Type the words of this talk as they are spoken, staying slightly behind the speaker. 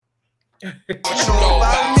What you know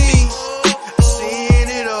about me? I seen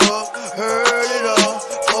it all, heard it all.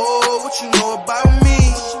 Oh, what you know about me?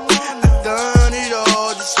 I done it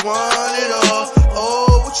all, just want it all.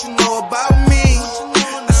 Oh, what you know about me?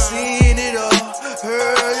 I seen it all,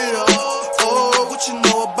 heard it all. Oh, what you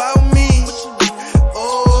know about me?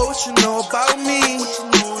 Oh, what you know about me?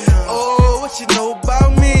 Oh, what you know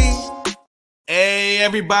about me? Hey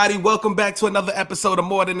everybody, welcome back to another episode of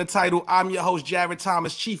More Than the Title. I'm your host, Jared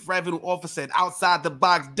Thomas, Chief Revenue Officer at Outside the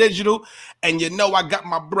Box Digital. And you know I got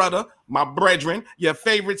my brother, my brethren, your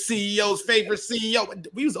favorite CEO's favorite CEO.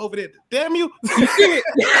 We was over there. Damn you.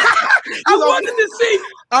 I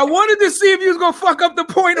wanted to see if you was gonna fuck up the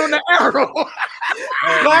point on the arrow.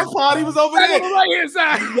 Last part, he was over there. Right here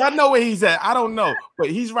side. Y'all know where he's at. I don't know, but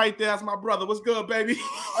he's right there. That's my brother. What's good, baby?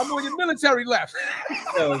 I'm on your military left.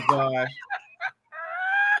 Oh gosh.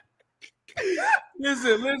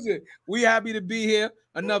 Listen. We happy to be here.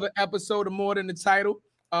 Another episode of More Than the Title.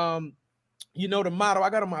 You know the motto. I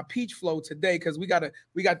got on my peach flow today because we got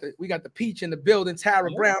the peach in the building. Tara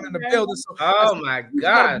Brown in the building. So oh my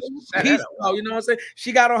gosh. Peach flow, you know what I'm saying?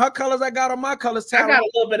 She got on her colors. I got on my colors. Tara. I got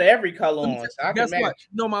a little bit of every color on. So guess what?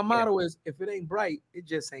 You know my motto is if it ain't bright, it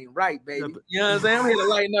just ain't right, baby. You know what I'm saying? I'm here to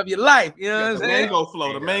lighten up your life. You know what I'm saying?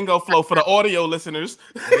 The mango flow for the audio listeners.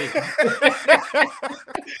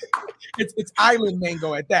 It's island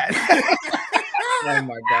mango at that. Oh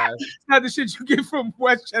my gosh. It's not the shit you get from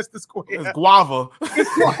Westchester Square. It's guava.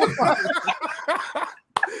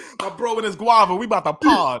 My bro and his guava. We about to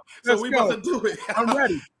pod. So we about to do it. I'm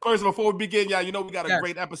ready. First, before we begin, y'all, you know we got a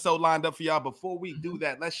great episode lined up for y'all. Before we do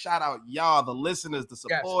that, let's shout out y'all, the listeners, the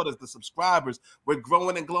supporters, the subscribers. We're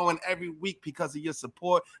growing and glowing every week because of your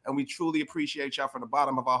support, and we truly appreciate y'all from the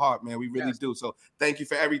bottom of our heart, man. We really do. So thank you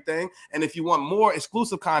for everything. And if you want more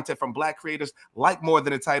exclusive content from Black creators like More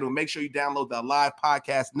Than a Title, make sure you download the Live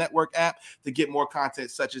Podcast Network app to get more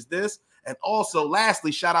content such as this. And also,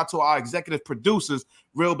 lastly, shout out to our executive producers,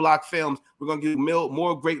 Real Block Films. We're going to give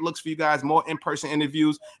more great looks for you guys, more in-person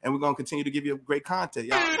interviews, and we're going to continue to give you great content,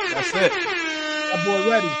 y'all. That's it.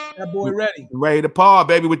 That boy ready. Ready to pod,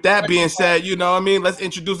 baby. With that being said, you know what I mean? Let's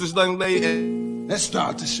introduce this young lady. Let's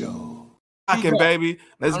start the show. Baby,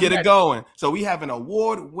 let's get it going. So we have an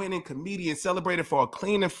award-winning comedian celebrated for a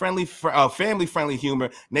clean and friendly, family-friendly humor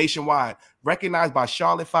nationwide. Recognized by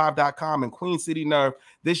Charlotte5.com and Queen City Nerve,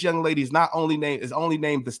 this young lady is only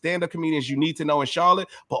named the stand-up comedians you need to know in Charlotte,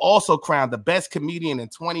 but also crowned the best comedian in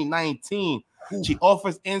 2019. She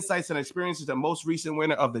offers insights and experiences, the most recent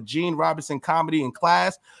winner of the Gene Robinson Comedy in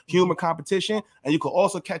Class Humor Competition. And you can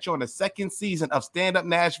also catch her on the second season of Stand Up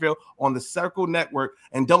Nashville on the Circle Network.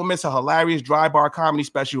 And don't miss her hilarious Dry Bar Comedy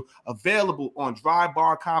special available on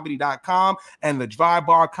drybarcomedy.com and the Dry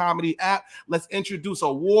Bar Comedy app. Let's introduce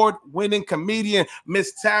award-winning comedian,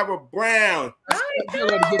 Miss Tara Brown. Get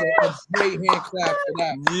a great hand clap for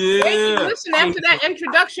that. Yeah. Thank you. Listen, after that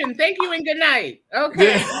introduction, thank you and good night.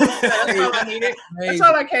 Okay. That's all I needed. That's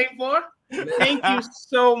all I came for. Thank you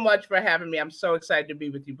so much for having me. I'm so excited to be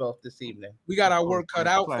with you both this evening. We got our work cut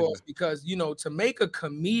out for us because, you know, to make a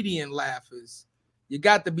comedian laugh you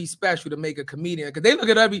got to be special to make a comedian. Because they look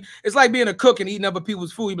at it's like being a cook and eating other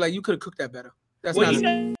people's food. You be like, you could have cooked that better. That's not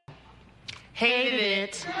it. Hate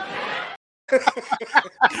it.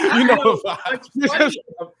 You know,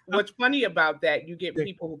 what's funny about that, you get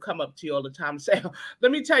people who come up to you all the time and say,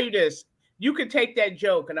 let me tell you this, you could take that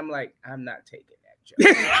joke, and I'm like, I'm not taking that joke.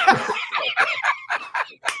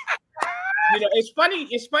 You know,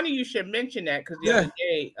 it's funny you should mention that, because the other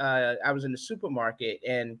day I was in the supermarket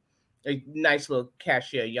and a nice little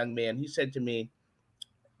cashier, young man, he said to me,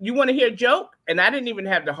 you want to hear a joke? And I didn't even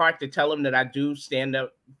have the heart to tell him that I do stand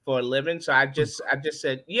up for a living. So I just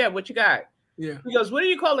said, yeah, what you got? Yeah. He goes, what do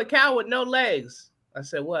you call a cow with no legs? I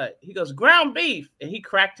said, what? He goes, ground beef. And he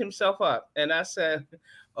cracked himself up. And I said,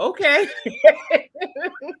 okay.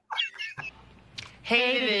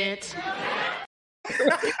 Hate it.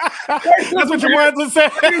 That's what you wanted to say.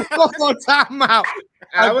 Time out.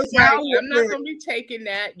 I was like, I'm not going to be taking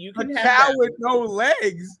that. You can have cow that. with no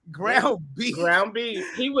legs. Ground beef. Ground beef.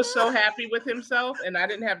 He was so happy with himself, and I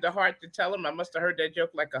didn't have the heart to tell him. I must have heard that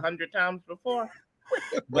joke like 100 times before.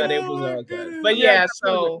 But it was all good. But yeah,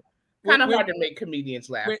 so kind of hard to make comedians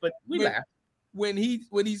laugh, but we laugh. When he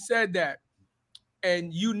said that,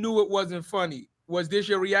 and you knew it wasn't funny, was this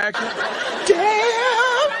your reaction?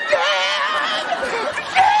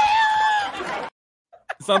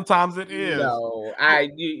 Sometimes it is. No, I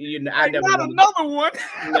never. Not another one.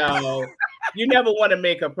 No, you never want to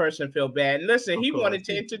make a person feel bad. And listen, he wanted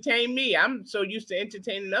to entertain me. I'm so used to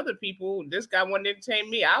entertaining other people. This guy wanted to entertain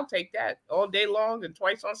me. I'll take that all day long and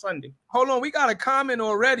twice on Sunday. Hold on, we got a comment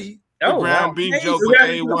already. The ground beef joke with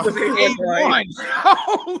A1.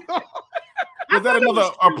 Was that another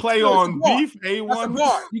play on beef? A1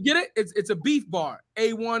 bar. You get it? It's a beef bar.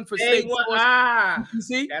 A1 for steak sauce. You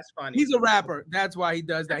see? That's funny. He's a rapper. That's why he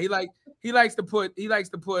does that. He likes to put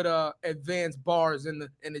advanced bars in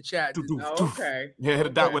the chat. Okay. Yeah, hit a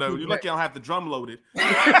dot with a. You're lucky I don't have the drum loaded.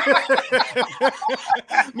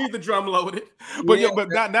 Need the drum loaded. But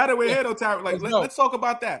now that we're here, though, Tyra, like let's talk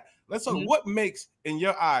about that. Let's talk. What makes, in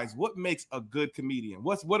your eyes, what makes a good comedian?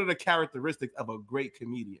 What are the characteristics of a great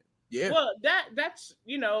comedian? Yeah. Well, that's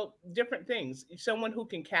different things. Someone who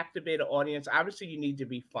can captivate an audience. Obviously, you need to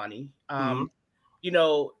be funny.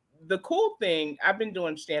 The cool thing, I've been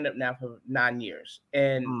doing stand-up now for 9 years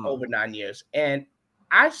and over 9 years, and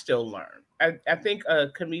I still learn. I think a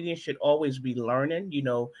comedian should always be learning.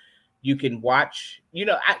 You can watch.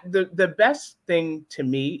 The best thing to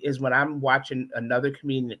me is when I'm watching another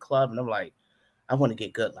comedian in the club, and I'm like, I want to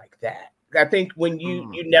get good like that. I think when you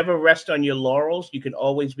never rest on your laurels, you can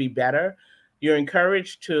always be better. You're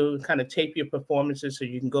encouraged to kind of tape your performances so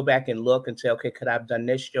you can go back and look and say, okay, could I have done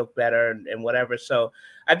this joke better and whatever. So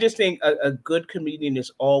I just think a good comedian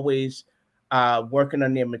is always working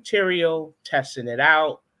on their material, testing it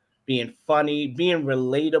out, being funny, being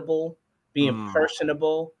relatable, being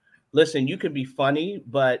personable. Listen, you can be funny,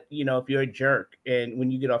 but if you're a jerk and when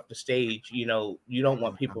you get off the stage, you don't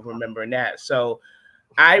want people remembering that. So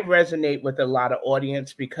I resonate with a lot of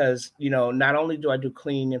audience because, not only do I do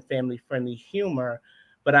clean and family-friendly humor,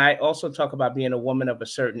 but I also talk about being a woman of a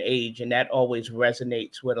certain age, and that always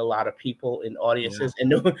resonates with a lot of people in audiences.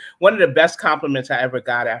 Yeah. And one of the best compliments I ever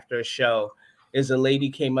got after a show is a lady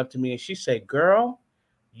came up to me and she said, "Girl,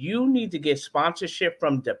 you need to get sponsorship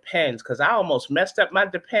from Depends because I almost messed up my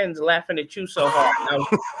Depends laughing at you so hard."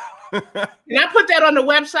 Can I put that on the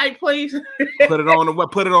website, please? Put it on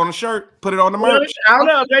the shirt. Put it on the merch. I don't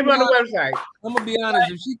know. Maybe on the website. I'm gonna be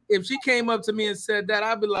honest. If she came up to me and said that,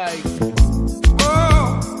 I'd be like,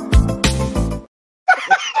 "Whoa,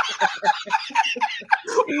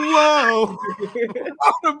 whoa!"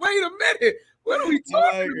 Wait a minute. What are we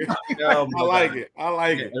talking about? I like it.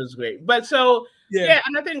 It was great. But so yeah,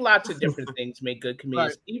 and I think lots of different things make good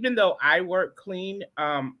comedians. Right. Even though I work clean,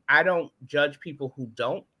 I don't judge people who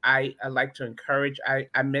don't. I like to encourage. I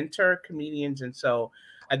mentor comedians, and so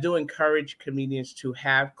I do encourage comedians to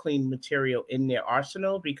have clean material in their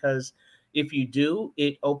arsenal because if you do,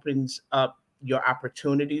 it opens up your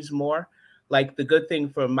opportunities more. Like the good thing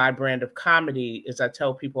for my brand of comedy is I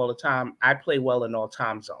tell people all the time, I play well in all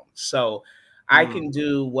time zones. So I can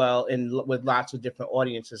do well with lots of different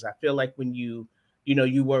audiences. I feel like when you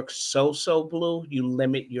work so blue, you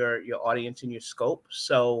limit your audience and your scope.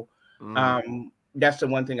 So that's the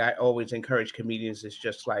one thing I always encourage comedians is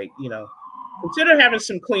just like, consider having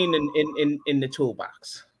some clean in the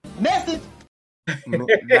toolbox. Message.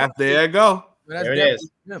 There you go. There it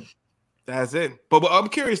is. Yeah. That's it. But I'm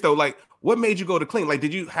curious though, like what made you go to clean? Like,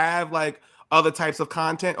 did you have like other types of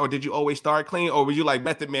content, or did you always start clean, or were you like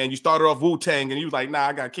Method Man? You started off Wu-Tang and you was like, nah,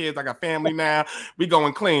 I got kids, I got family now. We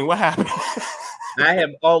going clean. What happened? I have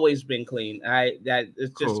always been clean.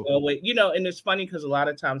 It's just always, and it's funny because a lot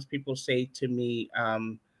of times people say to me,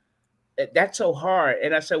 that's so hard.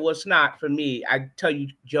 And I said, well, it's not for me. I tell you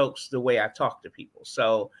jokes the way I talk to people.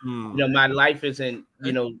 So, my life isn't,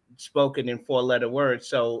 spoken in 4-letter words.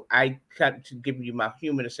 So I got to give you my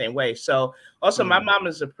humor the same way. So also my mom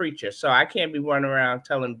is a preacher. So I can't be running around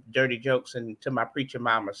telling dirty jokes to my preacher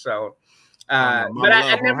mama. So, but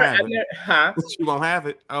I never, She won't have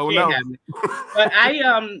it. Oh, she no. But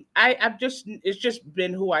it's just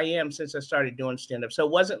been who I am since I started doing stand-up. So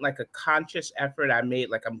it wasn't like a conscious effort I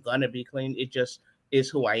made, like I'm going to be clean. It just is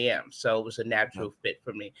who I am. So it was a natural fit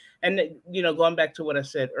for me. And, going back to what I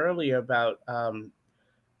said earlier about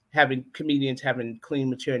having comedians having clean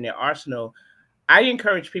material in their arsenal, I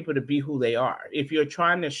encourage people to be who they are. If you're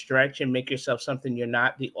trying to stretch and make yourself something you're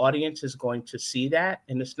not, the audience is going to see that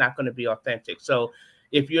and it's not going to be authentic. So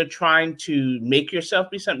if you're trying to make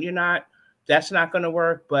yourself be something you're not, that's not going to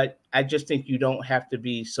work. But I just think you don't have to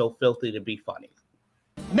be so filthy to be funny.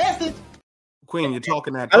 Message. Queen, you're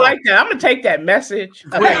talking that. I like that. I'm gonna take that message.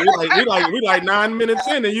 Queen, we like 9 minutes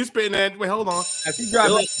in, and you spitting that. Wait, hold on. Let's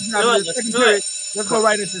go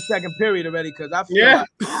right into second period already, because I feel like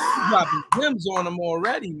you're dropping gems on them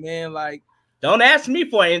already, man. Like, don't ask me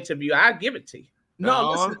for an interview. I'll give it to you.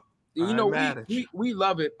 No, listen, we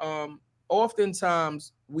love it.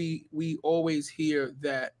 Oftentimes we always hear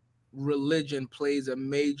that religion plays a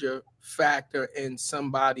major factor in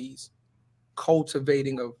somebody's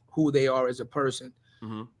cultivating of who they are as a person.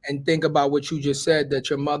 And think about what you just said, that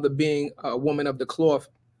your mother being a woman of the cloth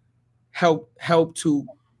helped to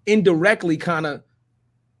indirectly kind of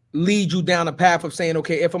lead you down a path of saying,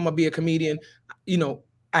 okay, if I'm gonna be a comedian, you know,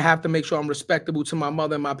 I have to make sure I'm respectable to my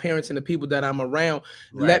mother and my parents and the people that I'm around.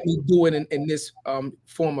 Right. Let me do it in this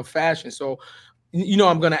form of fashion. So, you know,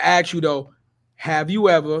 I'm gonna ask you though, have you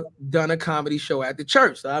ever done a comedy show at the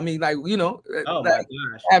church? So, I mean, like, you know, Oh like,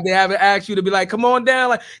 my gosh. have they ever asked you to be like, come on down?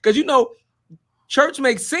 Like, because you know, church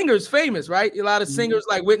makes singers famous, right? A lot of singers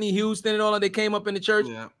like Whitney Houston and all that, they came up in the church.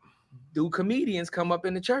 Yeah. Do comedians come up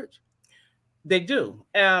in the church? They do.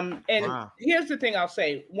 And Wow. here's the thing I'll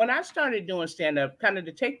say. When I started doing stand-up, kind of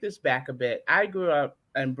to take this back a bit, I grew up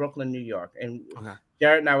in Brooklyn, New York. And Okay.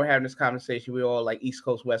 Jared and I were having this conversation. We were all like East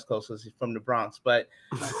Coast, West Coast, so he's from the Bronx. But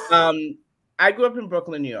I grew up in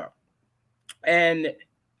Brooklyn, New York. And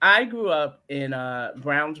I grew up in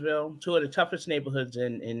Brownsville, two of the toughest neighborhoods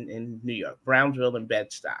in New York, Brownsville and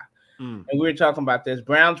Bed-Stuy. And we were talking about this.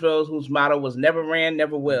 Brownsville, whose motto was never ran,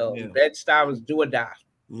 never will. Yeah. And Bed-Stuy was do or die.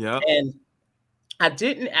 Yeah. And I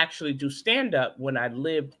didn't actually do stand-up when I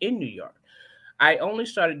lived in New York. I only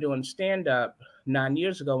started doing stand-up 9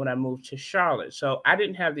 years ago when I moved to Charlotte. So I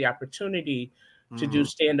didn't have the opportunity to do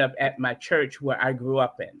stand-up at my church where I grew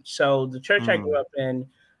up in. So the church I grew up in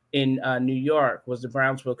New York was the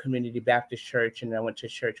Brownsville Community Baptist Church, and I went to a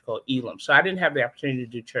church called Elam. So I didn't have the opportunity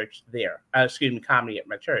to do church there. Comedy at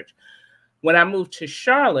my church. When I moved to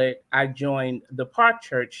Charlotte, I joined the Park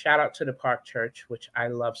Church. Shout out to the Park Church, which I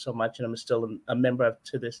love so much, and I'm still a member of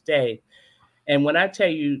to this day. And when I tell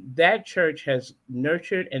you that church has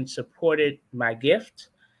nurtured and supported my gift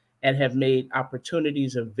and have made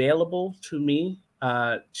opportunities available to me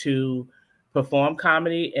to perform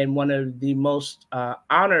comedy. And one of the most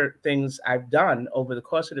honored things I've done over the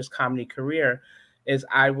course of this comedy career is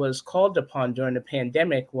I was called upon during the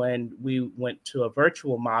pandemic when we went to a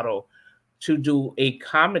virtual model to do a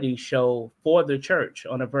comedy show for the church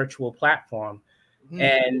on a virtual platform.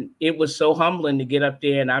 And it was so humbling to get up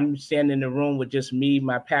there and I'm standing in the room with just me,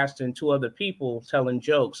 my pastor, and two other people telling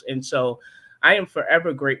jokes. And so I am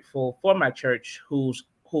forever grateful for my church who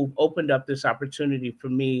opened up this opportunity for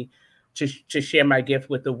me to share my gift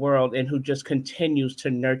with the world and who just continues to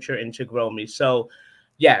nurture and to grow me. So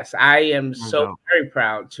yes, I am so very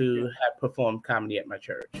proud to have performed comedy at my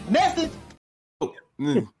church. Message.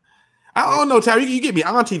 I don't know, Terry. You get me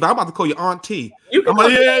auntie. I'm about to call you auntie. You can I'm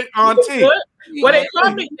like, yeah, auntie. Well, they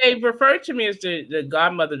call me. They refer to me as the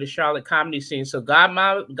godmother of the Charlotte comedy scene. So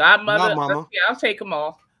godmother. Godmama. Yeah, I'll take them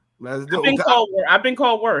all. Let's do I've been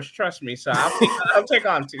called worse. Trust me. So I'll take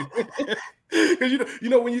auntie. Because you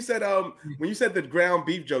know when you said the ground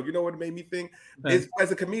beef joke, you know what it made me think? Is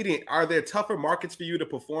as a comedian, are there tougher markets for you to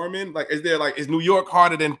perform in? Like, is New York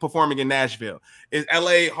harder than performing in Nashville? Is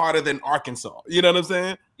LA harder than Arkansas? You know what I'm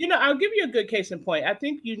saying? You know, I'll give you a good case in point. I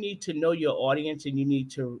think you need to know your audience and you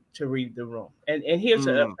need to read the room. And here's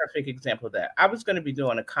a perfect example of that. I was going to be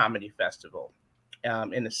doing a comedy festival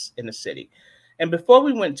in the city. And before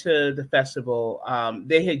we went to the festival,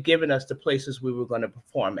 they had given us the places we were going to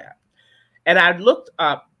perform at. And I looked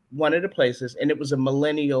up one of the places, and it was a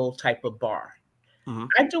millennial type of bar.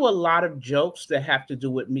 I do a lot of jokes that have to do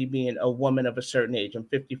with me being a woman of a certain age. I'm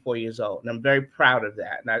 54 years old, and I'm very proud of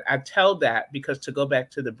that. And I tell that because to go back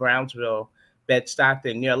to the Brownsville, Bed-Stuy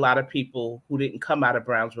thing, there are a lot of people who didn't come out of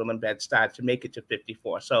Brownsville and Bed-Stuy to make it to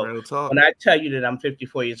 54. So when I tell you that I'm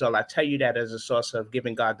 54 years old, I tell you that as a source of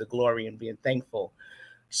giving God the glory and being thankful.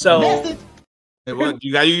 So... Hey, well,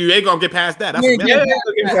 you ain't gonna get past that. I'm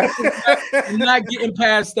not getting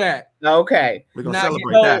past that. Okay, we're gonna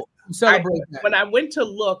celebrate that. When I went to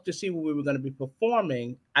look to see where we were going to be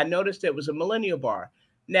performing, I noticed it was a millennial bar.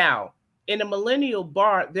 Now, in a millennial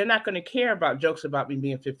bar, they're not going to care about jokes about me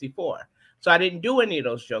being 54. So I didn't do any of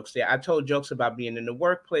those jokes there. I told jokes about being in the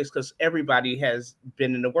workplace because everybody has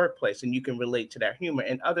been in the workplace and you can relate to that humor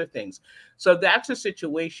and other things. So that's a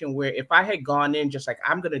situation where if I had gone in just like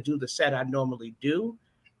I'm going to do the set I normally do,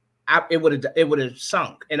 it would have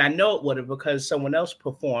sunk. And I know it would have because someone else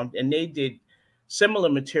performed and they did similar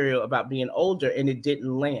material about being older and it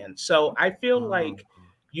didn't land. So I feel like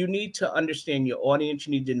you need to understand your audience.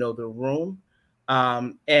 You need to know the room.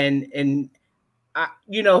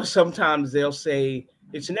 You know, sometimes they'll say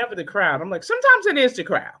it's never the crowd. I'm like, sometimes it is the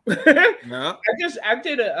crowd. No. I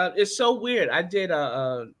did it's so weird. I did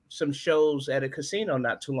some shows at a casino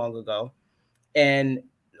not too long ago, and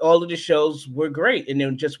all of the shows were great. And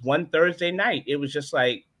then just one Thursday night, it was just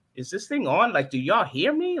like, is this thing on? Like, do y'all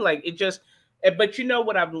hear me? Like, it just. But you know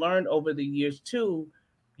what I've learned over the years too,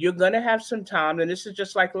 you're gonna have some time, and this is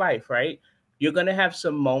just like life, right? You're gonna have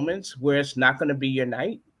some moments where it's not gonna be your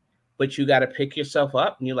night. But you got to pick yourself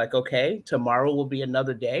up and you're like, okay, tomorrow will be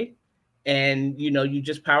another day. and you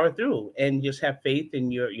just power through and just have faith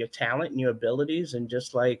in your talent and your abilities, and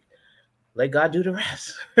just like let God do the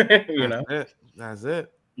rest. That's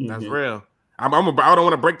it. That's Mhm. real. I don't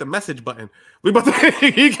want to break the message button. We about to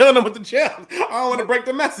he killing them with the jab. I don't want to break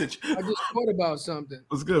the message. I just thought about something.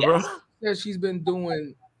 What's good, Yes. bro? That she's been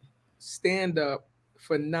doing stand up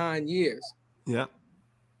for 9 years. Yeah.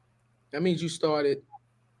 That means you started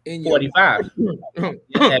in your 45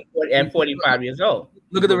 at 45 years old.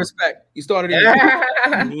 Look at the respect. You started in You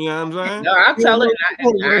know what I'm saying? No, I'll tell it.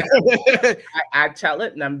 I tell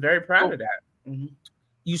it, and I'm very proud of that. Mhm.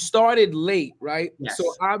 You started late, right? Yes. So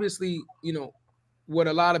obviously, what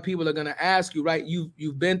a lot of people are gonna ask you, right?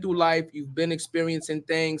 You've been through life, you've been experiencing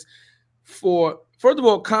things. First of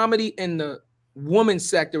all, comedy in the women's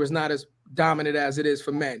sector is not as dominant as it is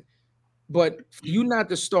for men. But for you not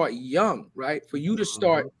to start young, right? For you to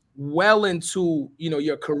start well into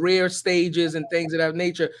your career stages and things of that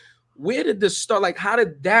nature. Where did this start? Like, how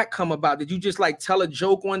did that come about? Did you just like tell a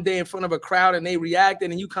joke one day in front of a crowd and they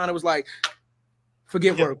reacted and you kind of was like,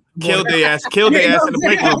 forget work? Killed their ass in the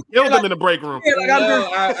break room. Killed them in the break room. Yeah,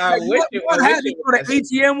 like, I wish it what happened? was. You go to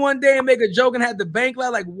ATM one day and make a joke and had the bank lie?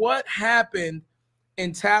 Like, what happened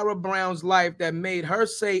in Tara Brown's life that made her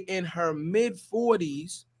say in her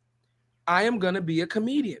mid-40s, I am gonna be a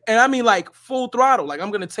comedian? And I mean, like, full throttle. Like,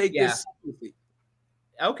 I'm gonna take this seriously.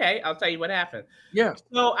 Okay, I'll tell you what happened. Yeah.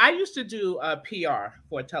 So I used to do PR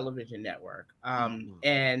for a television network,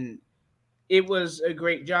 and it was a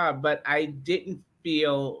great job, but I didn't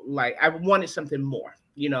feel like I wanted something more,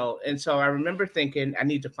 and so I remember thinking I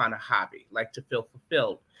need to find a hobby, like, to feel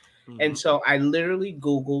fulfilled. And so I literally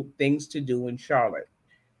Googled things to do in Charlotte,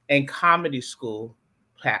 and comedy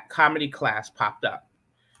class popped up.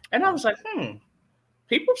 And I was like,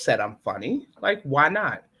 people said I'm funny. Like, why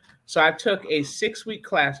not? So I took a 6-week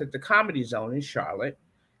class at the Comedy Zone in Charlotte.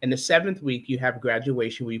 And the 7th week, you have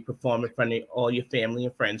graduation where you perform in front of all your family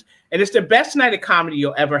and friends. And it's the best night of comedy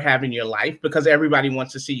you'll ever have in your life because everybody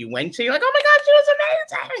wants to see you win. So you're like, oh my gosh, it was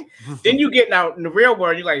amazing. Then you get out in the real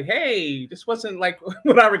world, you're like, hey, this wasn't like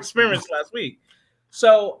what I experienced last week.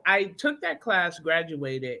 So I took that class,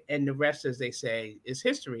 graduated, and the rest, as they say, is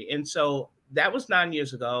history. And so that was 9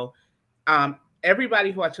 years ago.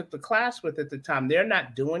 Everybody who I took the class with at the time, they're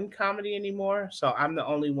not doing comedy anymore. So I'm the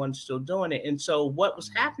only one still doing it. And so what was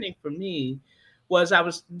happening for me was I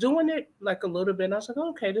was doing it like a little bit. And I was like,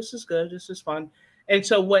 okay, this is good. This is fun. And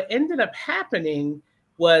so what ended up happening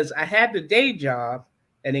was I had the day job,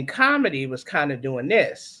 and then comedy was kind of doing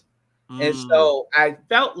this. And so I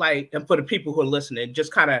felt like, and for the people who are listening,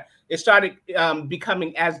 just kind of, it started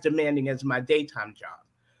becoming as demanding as my daytime job.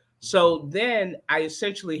 So then I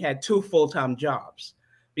essentially had 2 full-time jobs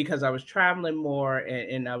because I was traveling more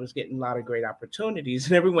and I was getting a lot of great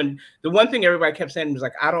opportunities. And the one thing everybody kept saying was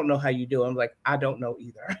like, I don't know how you do it. I'm like, I don't know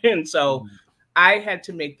either. And so I had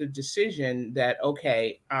to make the decision that,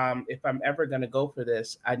 okay, if I'm ever going to go for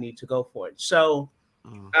this, I need to go for it. So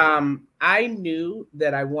I knew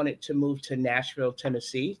that I wanted to move to Nashville,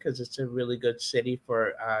 Tennessee, because it's a really good city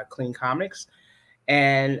for clean comics.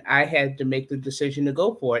 And I had to make the decision to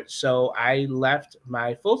go for it. So I left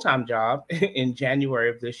my full-time job in January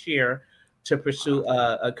of this year to pursue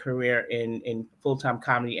a career in full-time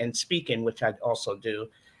comedy and speaking, which I also do.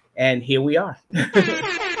 And here we are. Come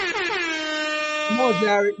on,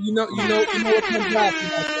 Jared. You know what comes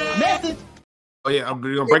after. Message. Oh yeah, I'm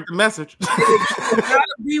gonna break the message. It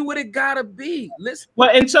gotta be what it gotta be. Listen. Well,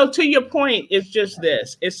 and so to your point, it's just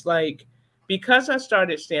this. It's like, because I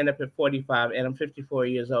started stand-up at 45 and I'm 54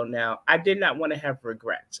 years old now, I did not want to have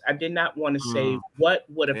regrets. I did not want to say what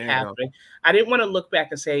would have happened. I didn't want to look back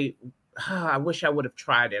and say, I wish I would have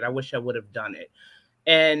tried it. I wish I would have done it.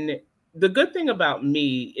 And the good thing about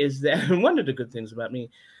me is that, one of the good things about me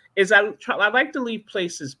is I like to leave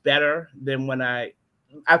places better than when I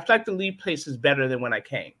like to leave places better than when I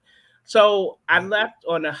came. So I left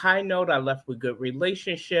on a high note. I left with good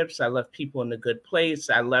relationships. I left people in a good place.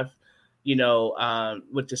 I left,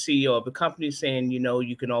 with the CEO of the company saying,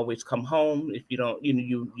 you can always come home if you don't,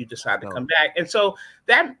 you decide to come back. And so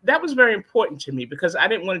that was very important to me because I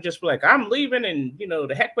didn't want to just be like, I'm leaving and,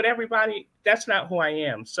 the heck with everybody. That's not who I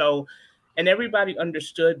am. So, and everybody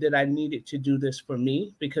understood that I needed to do this for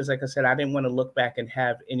me because, like I said, I didn't want to look back and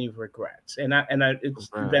have any regrets. And it's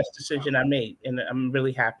the best decision I made, and I'm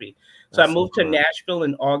really happy. So I moved to Nashville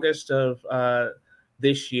in August of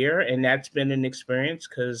this year, and that's been an experience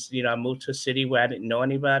because I moved to a city where I didn't know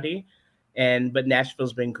anybody, but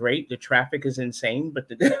Nashville's been great. The traffic is insane, but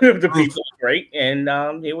the people are great,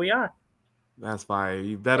 and here we are. That's fine.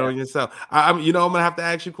 You bet on yourself. I'm gonna have to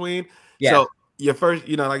ask you, Queen. Yeah. So your first,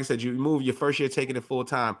 like I said, you moved your first year taking it full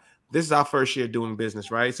time. this is our first year doing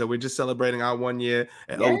business, right? So we're just celebrating our 1 year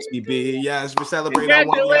at Yeah. OTB. Yes, we're celebrating our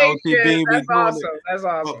 1 year at OTB. That's awesome. That's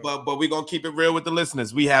awesome. But we're gonna keep it real with the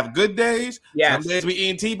listeners. We have good days. Yes. Some days we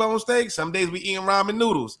eating T-bone steak. Some days we eating ramen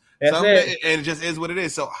noodles. That's it. And it just is what it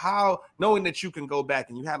is. So how, knowing that you can go back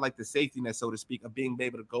and you had like the safety net, so to speak, of being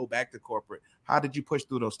able to go back to corporate, how did you push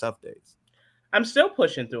through those tough days? I'm still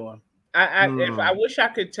pushing through them. If I wish I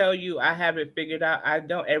could tell you I have it figured out. I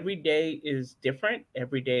don't. Every day is different.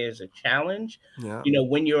 Every day is a challenge. Yeah. You know,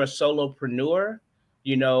 when you're a solopreneur,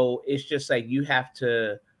 you know, it's just like you have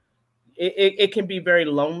to. It can be very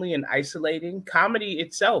lonely and isolating. Comedy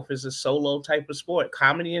itself is a solo type of sport.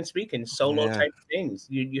 Comedy and speaking, solo type of things.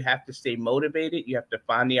 You have to stay motivated. You have to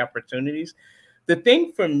find the opportunities. The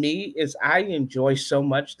thing for me is I enjoy so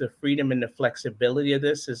much the freedom and the flexibility of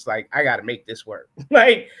this. Is like, I got to make this work.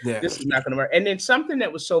 Like, this is not going to work. And then something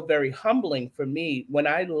that was so very humbling for me when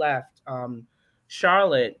I left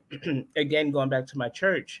Charlotte, again, going back to my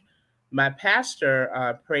church, my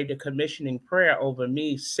pastor prayed a commissioning prayer over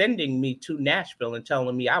me, sending me to Nashville and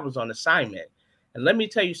telling me I was on assignment. And let me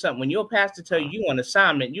tell you something, when your pastor tell you on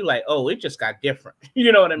assignment, you're like, oh, it just got different.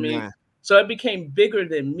 You know what I mean? Yeah. So it became bigger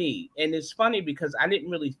than me. And it's funny because I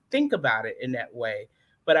didn't really think about it in that way,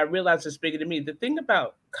 but I realized it's bigger than me. The thing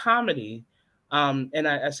about comedy, and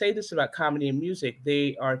I say this about comedy and music,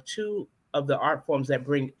 they are two of the art forms that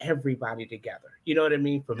bring everybody together. You know what I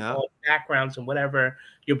mean? From all backgrounds and whatever,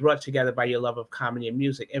 you're brought together by your love of comedy and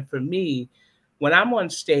music. And for me, when I'm on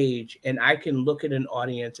stage and I can look at an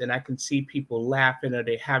audience and I can see people laughing or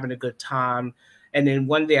they're having a good time. And then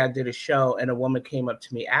one day I did a show and a woman came up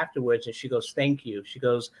to me afterwards and she goes, thank you. She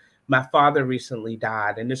goes, my father recently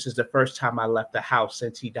died. And this is the first time I left the house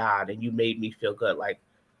since he died. And you made me feel good. Like,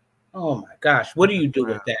 oh my gosh, what do you do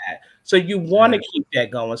with that? So you want to keep that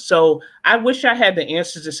going. So I wish I had the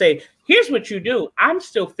answers to say, here's what you do. I'm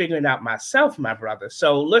still figuring out myself, my brother.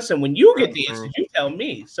 So listen, when you get the answers, you tell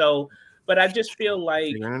me. So, but I just feel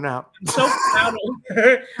like I'm so proud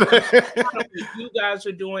of what you guys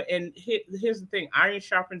are doing. And here's the thing, iron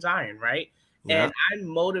sharpens iron, right? Yeah. And I'm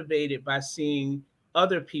motivated by seeing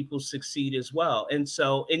other people succeed as well. And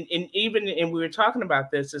so, and we were talking about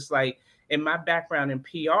this, it's like, in my background in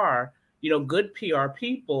PR, you know, good PR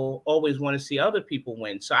people always want to see other people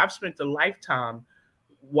win. So I've spent a lifetime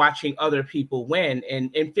watching other people win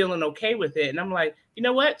and feeling okay with it. And I'm like, you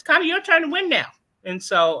know what? It's kind of your turn to win now. And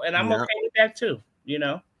so, and I'm okay with that too, you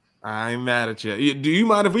know? I ain't mad at you. Do you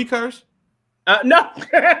mind if we curse? No.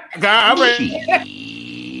 I'm ready.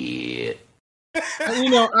 You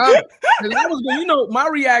know, that was good. You know, my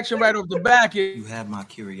reaction right off the back is, you have my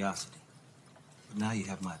curiosity, but now you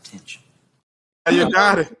have my attention. You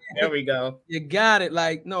got it. There we go. You got it.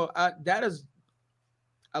 Like, no, I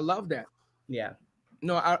love that. Yeah.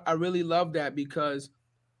 No, I really love that because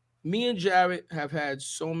me and Jared have had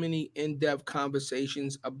so many in-depth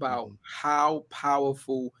conversations about how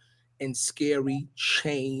powerful and scary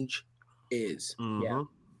change is. Yeah.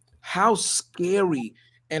 How scary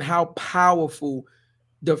and how powerful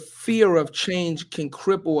the fear of change can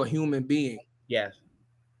cripple a human being. Yes.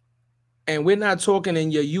 And we're not talking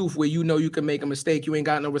in your youth where you know you can make a mistake, you ain't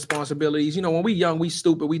got no responsibilities. You know, when we young, we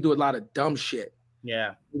stupid, we do a lot of dumb shit.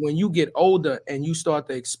 Yeah. When you get older and you start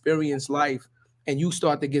to experience life and you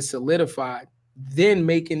start to get solidified, then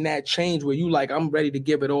making that change where you like, I'm ready to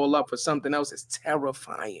give it all up for something else is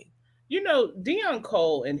terrifying. You know, Dion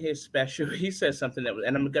Cole in his special, he said something that was,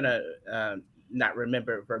 and I'm going to not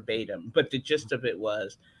remember verbatim, but the gist of it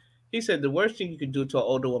was, he said the worst thing you can do to an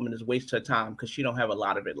older woman is waste her time because she don't have a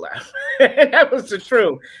lot of it left. And that was the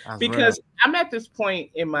truth. Because I'm at this point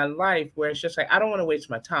in my life where it's just like, I don't want to waste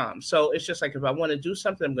my time. So it's just like, if I want to do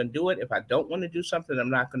something, I'm going to do it. If I don't want to do something, I'm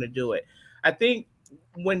not going to do it. I think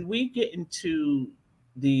when we get into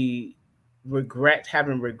the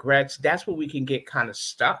having regrets, that's where we can get kind of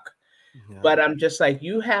stuck. Yeah. But I'm just like,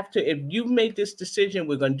 you have to, if you made this decision,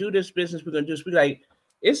 we're going to do this business, we're going to do this, we're like,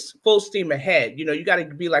 it's full steam ahead. You know, you got to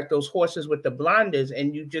be like those horses with the blinders,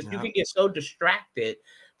 and you can get so distracted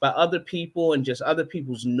by other people and just other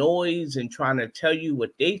people's noise and trying to tell you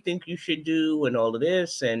what they think you should do and all of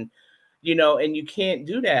this. And, you know, and you can't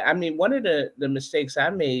do that. I mean, one of the mistakes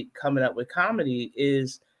I made coming up with comedy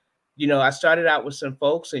is, you know, I started out with some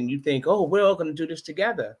folks and you think, oh, we're all going to do this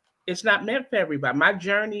together. It's not meant for everybody. My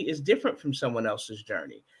journey is different from someone else's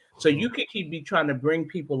journey. So you could keep trying to bring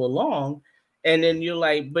people along. And then you're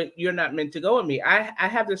like, but you're not meant to go with me. I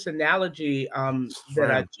have this analogy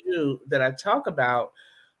that I talk about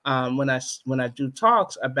when I do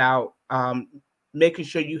talks about making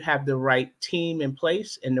sure you have the right team in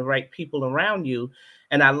place and the right people around you.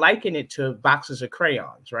 And I liken it to boxes of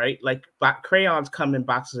crayons, right? Like crayons come in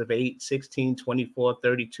boxes of 8, 16, 24,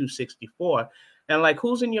 32, 64. And like,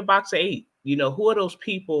 who's in your box of 8? You know, who are those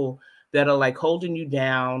people that are like holding you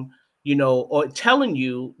down, you know, or telling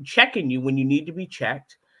you, checking you when you need to be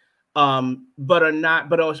checked, but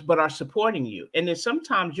are supporting you. And then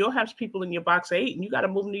sometimes you'll have people in your box of 8 and you got to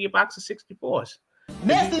move them to your box of 64s.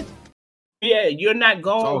 Message. Yeah, you're not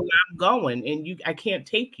going where I'm going, and I can't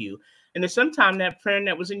take you. And then sometimes that friend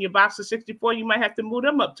that was in your box of 64, you might have to move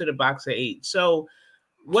them up to the box of 8. So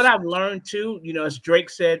what I've learned too, you know, as Drake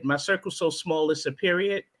said, my circle's so small, it's a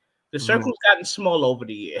period. The circle's gotten small over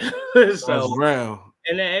the years. So That's real.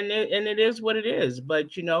 And it is what it is.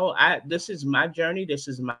 But you know, this is my journey. This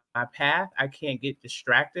is my path. I can't get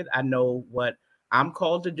distracted. I know what I'm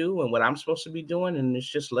called to do and what I'm supposed to be doing, and it's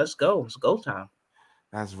just let's go. It's go time.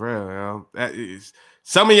 That's real, yo. That is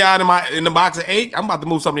some of y'all in the box of 8. I'm about to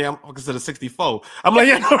move some of y'all to the 64. I'm like,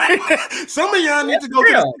 yeah, right? Some of y'all need to go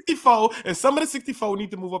to the 64, and some of the 64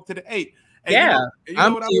 need to move up to the 8. And yeah, you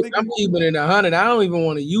know I'm keeping it 100. I don't even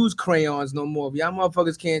want to use crayons no more. If y'all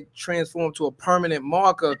motherfuckers can't transform to a permanent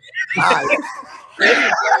marker, there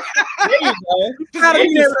you go. How do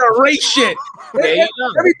we be able to erase shit?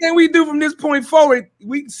 Everything we do from this point forward,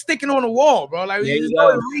 we sticking on the wall, bro. Like there's no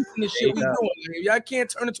erasing the shit we doing. Like, if y'all can't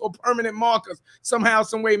turn it to a permanent marker somehow,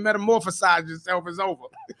 some way, metamorphosize yourself, is over.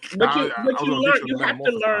 But you have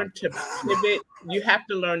to learn to pivot. You have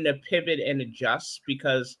to learn to pivot and adjust,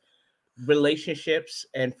 because relationships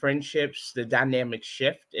and friendships, the dynamics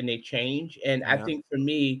shift and they change. And I think for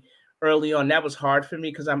me, early on, that was hard for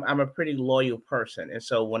me because I'm a pretty loyal person. And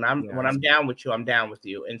so when I'm down with you, I'm down with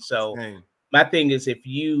you. And so my thing is,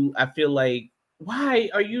 I feel like, why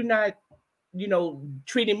are you not, you know,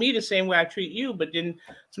 treating me the same way I treat you? But then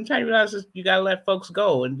sometimes you realize you gotta let folks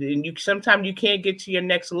go, and you sometimes you can't get to your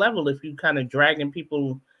next level if you kind of dragging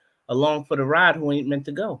people along for the ride who ain't meant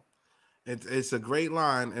to go. It's a great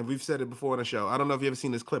line, and we've said it before on the show. I don't know if you ever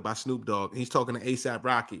seen this clip by Snoop Dogg. He's talking to A$AP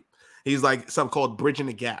Rocky. He's like something called bridging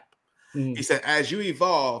the gap. He said, as you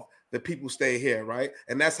evolve, the people stay here, right?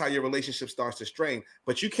 And that's how your relationship starts to strain.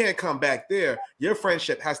 But you can't come back there. Your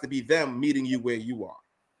friendship has to be them meeting you where you are.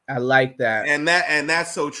 I like that. And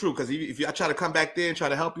that's so true, because if I try to come back there and try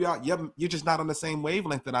to help you out, you're just not on the same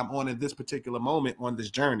wavelength that I'm on in this particular moment on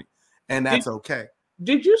this journey. And that's okay.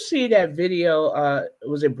 Did you see that video?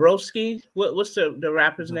 Was it Broski? What's the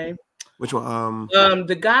rapper's name? Which one?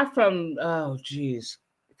 The guy from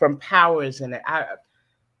from Powers in it.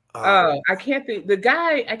 I can't think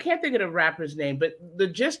I can't think of the rapper's name, but the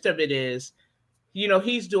gist of it is, you know,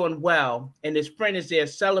 he's doing well, and his friend is there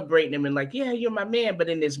celebrating him and like, yeah, you're my man. But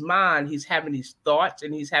in his mind, he's having these thoughts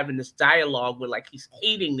and he's having this dialogue where like he's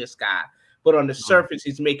hating this guy, but on the surface,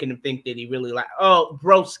 he's making him think that he really like. Oh,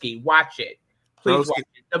 Broski, watch it. Please watch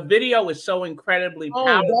it. The video is so incredibly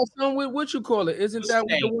powerful. That's on with what you call it. Isn't that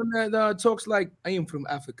the one that talks like, I am from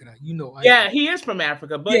Africa? You know. He is from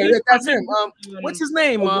Africa. But that's him. What's his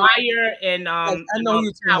name? Wire and I know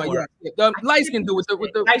you're talking about. The light skin dude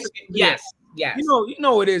with the yes. You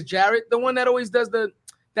know who it is, Jared, the one that always does the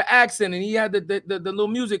accent, and he had the little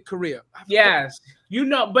music career. Yes, you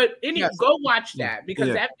know. But go watch that, because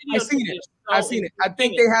that video. I've seen it. I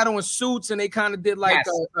think they had on suits and they kind of did like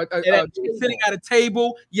sitting at a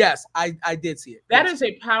table. Yes, I did see it. That is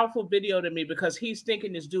a powerful video to me, because he's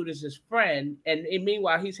thinking this dude is his friend, and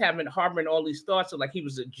meanwhile he's harboring all these thoughts of like he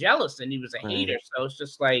was jealous and he was a hater. So it's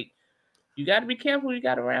just like, you got to be careful who you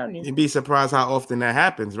got around you. You'd be surprised how often that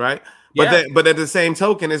happens, right? But at the same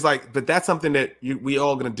token, it's like, but that's something that we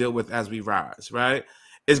all gonna deal with as we rise, right?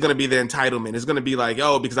 It's gonna be the entitlement. It's gonna be like,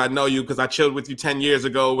 oh, because I know you, because I chilled with you 10 years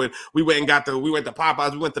ago when we went to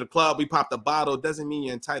Popeyes, we went to the club, we popped a bottle. Doesn't mean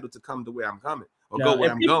you're entitled to come to where I'm coming or go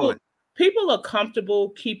where I'm going. People are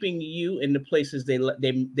comfortable keeping you in the places they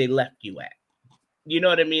left you at. You know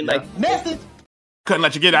what I mean? Yeah. Like message. Couldn't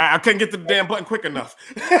let you get. I couldn't get to the damn button quick enough.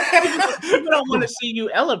 People don't want to see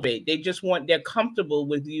you elevate. They're comfortable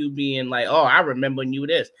with you being like, oh, I remember when you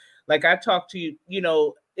this. Like I talked to you, you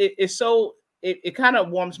know, it kind of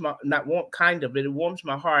warms my it warms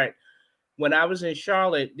my heart. When I was in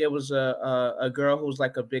Charlotte, there was a girl who was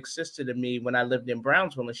like a big sister to me when I lived in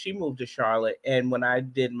Brownsville, and she moved to Charlotte. And when I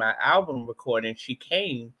did my album recording, she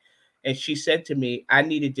came. And she said to me, I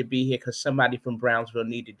needed to be here because somebody from Brownsville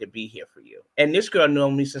needed to be here for you. And this girl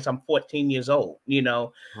known me since I'm 14 years old, you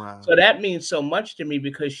know. Wow. So that means so much to me,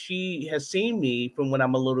 because she has seen me from when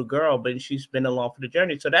I'm a little girl, but she's been along for the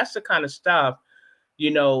journey. So that's the kind of stuff,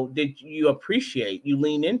 that you appreciate. You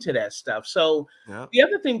lean into that stuff. So the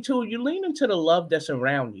other thing too, you lean into the love that's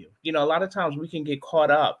around you. A lot of times we can get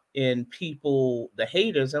caught up in people, the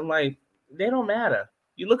haters. I'm like, they don't matter.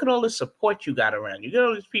 You look at all the support you got around you. You got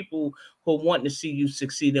all these people who want to see you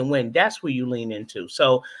succeed and win. That's where you lean into.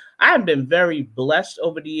 So I have been very blessed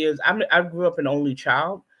over the years. I grew up an only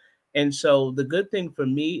child. And so the good thing for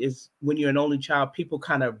me is when you're an only child, people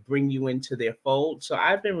kind of bring you into their fold. So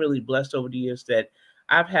I've been really blessed over the years that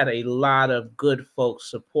I've had a lot of good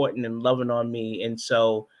folks supporting and loving on me.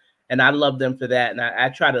 And I love them for that. And I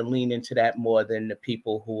try to lean into that more than the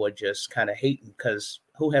people who are just kind of hating, because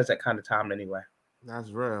who has that kind of time anyway?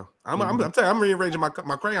 That's real. I'm telling you, I'm rearranging my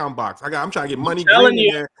crayon box. I'm trying to get money telling green in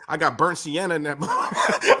you. there. I got burnt sienna in that.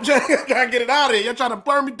 I'm trying to get it out of here. You're trying to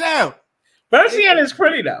burn me down. Burnt sienna is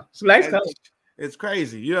pretty though. It's a nice color. It's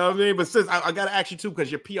crazy. You know what I mean? But sis, I got to ask you too,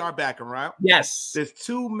 because your PR background, right? Yes. There's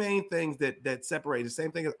two main things that separate. The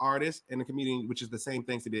same thing as artist and a comedian, which is the same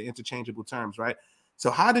things to be interchangeable terms, right?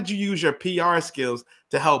 So how did you use your PR skills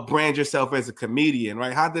to help brand yourself as a comedian,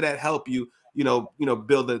 right? How did that help you,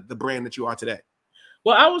 build the brand that you are today?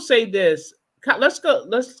 Well, I will say this. Let's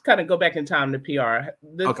kind of go back in time to PR.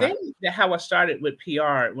 The thing that how I started with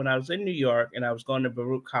PR when I was in New York and I was going to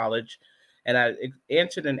Baruch College, and I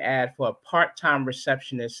answered an ad for a part-time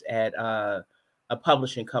receptionist at a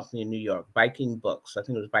publishing company in New York, Viking Books. I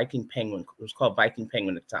think it was Viking Penguin. It was called Viking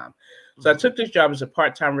Penguin at the time. So I took this job as a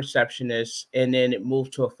part-time receptionist, and then it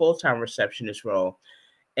moved to a full-time receptionist role.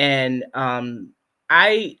 And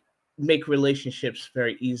I make relationships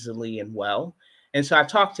very easily and well. And so I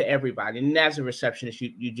talk to everybody. And as a receptionist,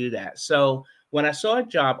 you do that. So when I saw a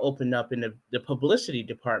job open up in the publicity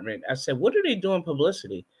department, I said, what do they do in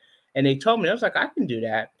publicity? And they told me, I was like, I can do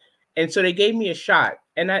that. And so they gave me a shot.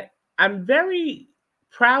 And I'm very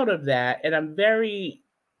proud of that. And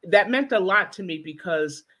that meant a lot to me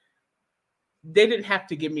because they didn't have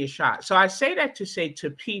to give me a shot. So I say that to say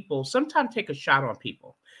to people, sometimes take a shot on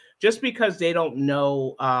people. Just because they don't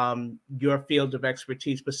know your field of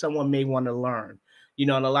expertise, but someone may want to learn, and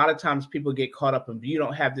a lot of times people get caught up in, you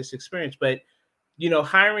don't have this experience, but,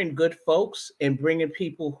 hiring good folks and bringing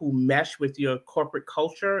people who mesh with your corporate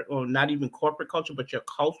culture, or not even corporate culture, but your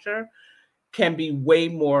culture, can be way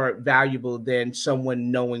more valuable than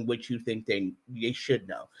someone knowing what you think they should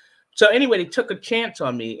know. So anyway, they took a chance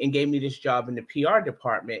on me and gave me this job in the PR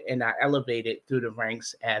department, and I elevated through the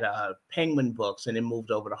ranks at Penguin Books and then moved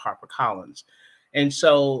over to HarperCollins. And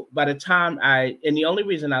so by the time and the only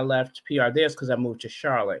reason I left PR there is because I moved to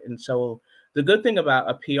Charlotte. And so the good thing about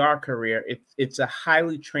a PR career, it's a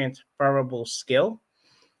highly transferable skill.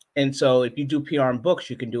 And so if you do PR in books,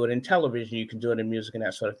 you can do it in television, you can do it in music and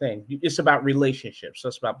that sort of thing. It's about relationships. So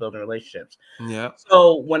it's about building relationships. Yeah.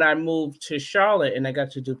 So when I moved to Charlotte and I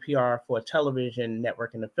got to do PR for a television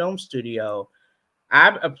network and a film studio,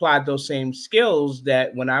 I've applied those same skills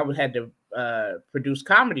that when I had to produce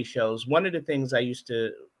comedy shows. One of the things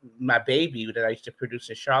my baby that I used to produce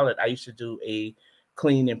in Charlotte, I used to do a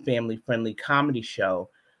clean and family-friendly comedy show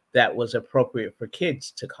that was appropriate for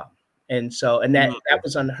kids to come. And so, and that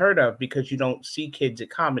was unheard of because you don't see kids at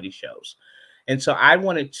comedy shows. And so I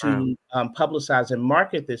wanted to publicize and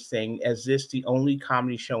market this thing as the only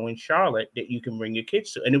comedy show in Charlotte that you can bring your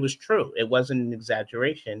kids to. And it was true. It wasn't an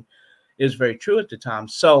exaggeration. It was very true at the time.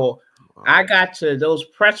 So I got to those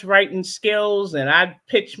press writing skills and I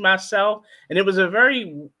pitched myself. And it was a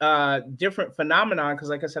very different phenomenon because,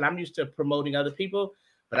 like I said, I'm used to promoting other people.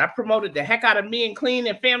 But I promoted the heck out of me and clean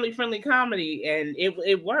and family-friendly comedy, and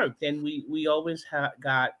it worked. And we always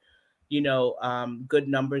got, good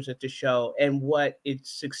numbers at the show. And what it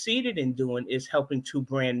succeeded in doing is helping to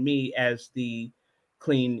brand me as the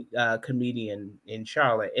clean comedian in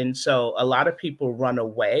Charlotte. And so a lot of people run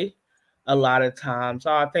away a lot of times.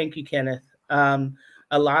 Oh, thank you, Kenneth. A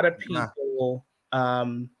lot of people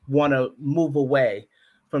want to move away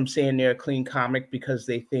from saying they're a clean comic because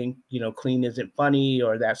they think, clean isn't funny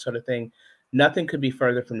or that sort of thing. Nothing could be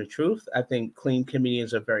further from the truth. I think clean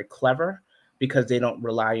comedians are very clever because they don't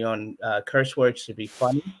rely on curse words to be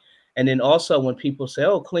funny. And then also when people say,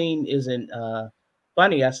 oh, clean isn't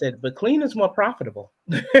funny, I said, but clean is more profitable.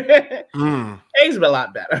 Pays a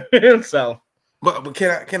lot better. So. But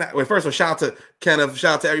can I? Well, first of all, shout out to Kenneth.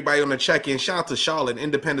 Shout out to everybody on the check-in. Shout out to Charlotte,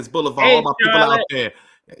 Independence Boulevard. Hey, all my Charlotte. people out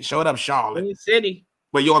there. Show it up, Charlotte. Queen City.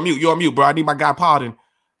 Wait, you're on mute, bro. I need my guy Pardon.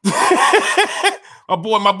 my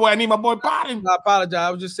boy, I need my boy Pardon. I apologize.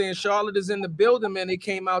 I was just saying Charlotte is in the building, man. They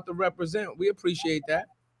came out to represent. We appreciate that.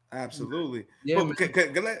 Absolutely. Yeah,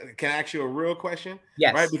 can I ask you a real question?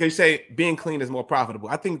 Yes. Right? Because you say being clean is more profitable.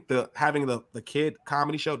 I think having the kid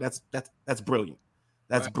comedy show, that's brilliant.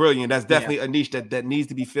 That's brilliant. That's definitely a niche that needs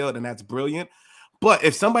to be filled, and that's brilliant. But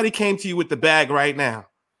if somebody came to you with the bag right now,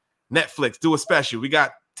 Netflix, do a special. We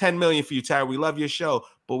got 10 million for you, Tyra. We love your show,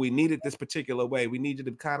 but we need it this particular way. We need you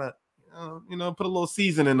to kind of, put a little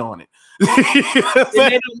seasoning on it. They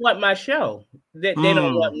don't want my show. They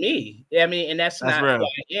don't want me. I mean, and that's not real. who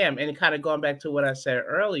I am. And kind of going back to what I said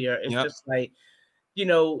earlier, it's just like,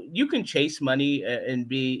 you can chase money and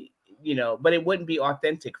be, but it wouldn't be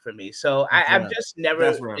authentic for me. So I've just never,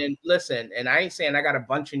 and listen, and I ain't saying I got a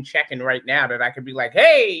bunch in checking right now that I could be like,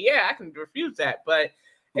 hey, yeah, I can refuse that. But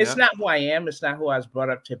it's not who I am. It's not who I was brought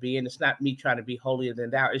up to be. And it's not me trying to be holier than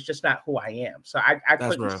thou. It's just not who I am. So I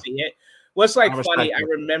couldn't see it. What's like funny, I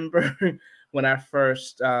remember when I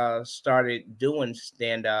first started doing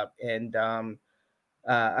stand-up, and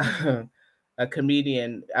a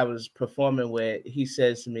comedian I was performing with, he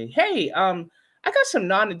says to me, hey, I got some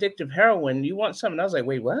non-addictive heroin. You want some? And I was like,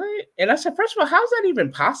 wait, what? And I said, first of all, how's that even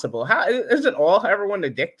possible? How isn't all heroin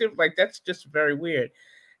addictive? Like, that's just very weird.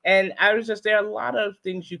 And I was just, there are a lot of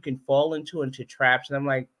things you can fall into traps. And I'm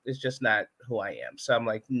like, it's just not who I am. So I'm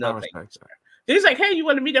like, no, thank you, sir. He's like, hey, you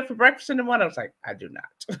want to meet up for breakfast in the morning? I was like, I do not.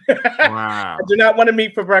 Wow. I do not want to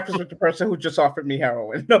meet for breakfast with the person who just offered me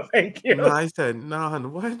heroin. No, thank you. No, I said, no,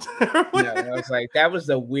 what? Yeah, I was like, that was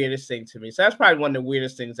the weirdest thing to me. So that's probably one of the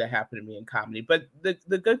weirdest things that happened to me in comedy. But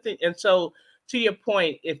the good thing, and so to your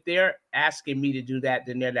point, if they're asking me to do that,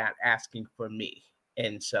 then they're not asking for me.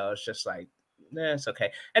 And so it's just like, it's okay.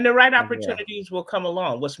 And the right opportunities will come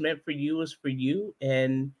along. What's meant for you is for you.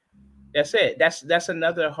 And that's it. That's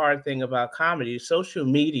another hard thing about comedy. Social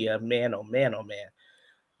media, man, oh man, oh man.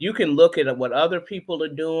 You can look at what other people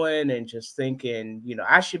are doing and just thinking,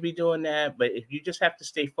 I should be doing that. But if you just have to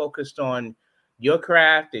stay focused on your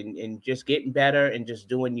craft and just getting better and just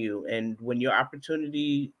doing you. And when your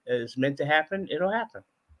opportunity is meant to happen, it'll happen.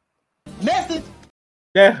 Message.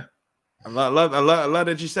 Yeah. I love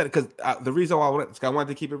that you said it, because the reason why I wanted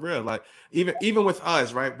to keep it real, like even with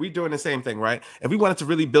us, right? We're doing the same thing, right? If we wanted to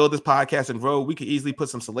really build this podcast and grow, we could easily put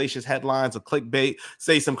some salacious headlines or clickbait,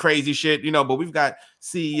 say some crazy shit, but we've got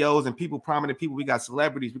CEOs and people, prominent people, we got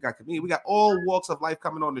celebrities, we got comedians, we got all walks of life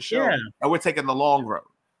coming on the show, and we're taking the long road.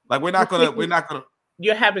 Like we're not gonna.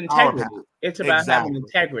 You have integrity. It's about having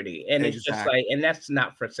integrity, and it's just like, and that's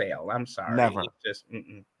not for sale. I'm sorry. Never. It's just.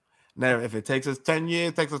 Never. If it takes us 10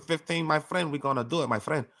 years, takes us 15, my friend, we're gonna do it, my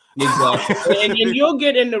friend. Exactly. and you'll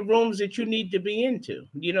get in the rooms that you need to be into.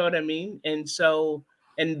 You know what I mean? And so,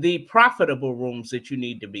 and the profitable rooms that you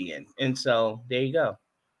need to be in. And so there you go.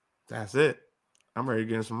 That's it. I'm ready to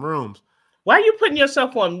get in some rooms. Why are you putting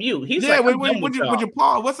yourself on mute? He's like, would you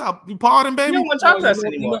pause? What's up? You pausing, baby? You don't want to talk to us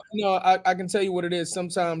anymore. No, I can tell you what it is.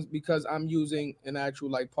 Sometimes because I'm using an actual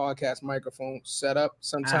podcast microphone setup,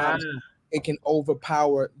 sometimes it can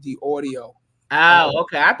overpower the audio. Oh,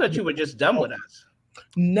 okay. I thought you were just done with us.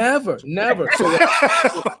 Never. So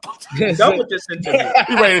done with this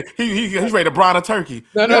interview. He's ready to brown a turkey.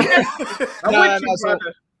 No.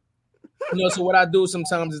 No, so what I do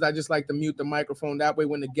sometimes is I just like to mute the microphone. That way,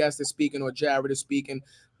 when the guest is speaking or Jared is speaking,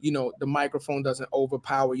 the microphone doesn't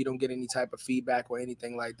overpower. You don't get any type of feedback or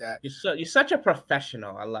anything like that. You're such a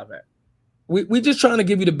professional. I love it. We just trying to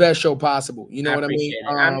give you the best show possible. You know what I mean?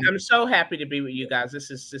 I'm so happy to be with you guys.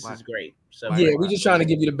 This is great. So yeah, we're just trying to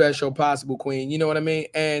give you the best show possible, Queen. You know what I mean?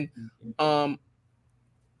 And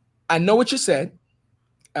I know what you said.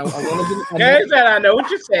 I know what you said. I know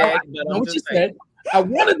what you said. I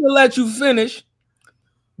wanted to let you finish,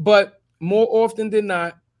 but more often than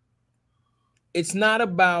not, it's not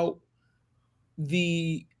about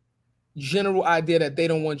the general idea that they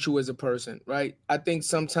don't want you as a person, right? I think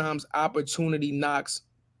sometimes opportunity knocks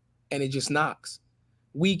and it just knocks.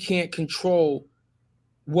 We can't control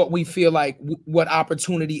what we feel like what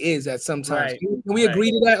opportunity is at some times. Right. Can we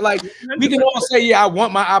agree to that? Like we can all say, yeah, I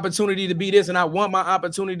want my opportunity to be this and I want my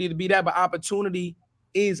opportunity to be that, but opportunity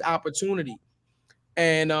is opportunity.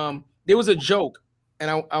 And there was a joke, and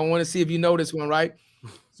I want to see if you know this one, right?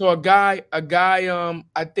 So a guy, I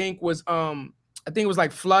think it was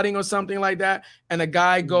like flooding or something like that. And a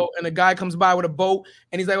guy comes by with a boat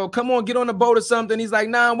and he's like, oh, come on, get on the boat or something. He's like,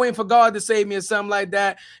 nah, I'm waiting for God to save me or something like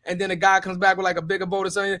that. And then a guy comes back with like a bigger boat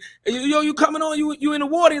or something. Yo, you coming on? You in the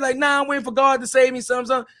water? He's like, nah, I'm waiting for God to save me,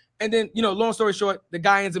 something. And then, long story short, the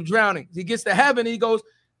guy ends up drowning. He gets to heaven and he goes,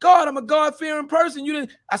 God, I'm a God-fearing person.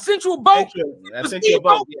 I sent you a boat. I sent you a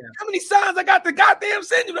boat. Yeah. How many signs I got to goddamn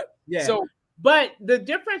send you? Yeah. So, but the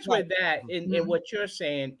difference with that and what you're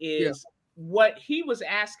saying is what he was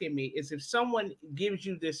asking me is if someone gives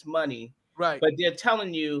you this money, right? But they're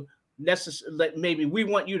telling you necessarily, maybe we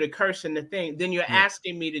want you to curse in the thing, then you're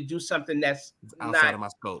asking me to do something that's outside of my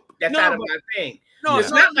scope. That's out of my thing. No,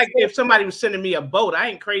 it's not like if somebody was sending me a boat, I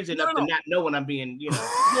ain't crazy enough to not know when I'm being,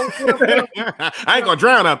 I ain't gonna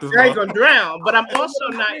drown out this. I ain't gonna drown, but I'm also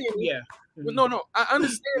not. No, I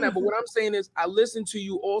understand that, but what I'm saying is, I listen to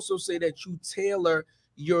you also say that you tailor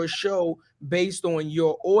your show based on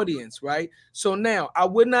your audience, right? So now I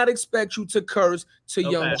would not expect you to curse to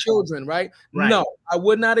young children, right? No, I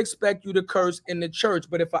would not expect you to curse in the church,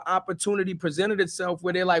 but if an opportunity presented itself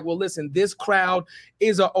where they're like, well, listen, this crowd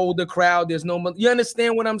is an older crowd, there's no, you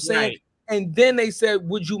understand what I'm saying? Right. And then they said,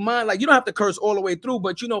 would you mind, like, you don't have to curse all the way through,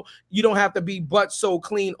 but you know, you don't have to be butt so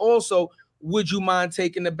clean also. Would you mind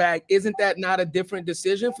taking the bag? Isn't that not a different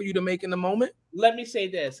decision for you to make in the moment? Let me say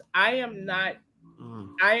this. I am not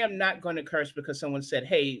going to curse because someone said,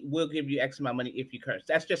 hey, we'll give you X amount of money if you curse.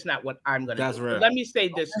 That's just not what I'm going to do. Real. Let me say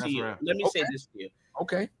this to you. Let me say this to you.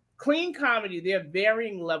 Okay. Clean comedy, there are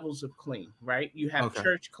varying levels of clean, right? You have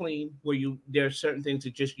church clean where there are certain things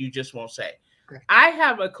that you just won't say. Okay.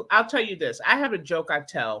 I'll tell you this. I have a joke I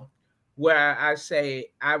tell where I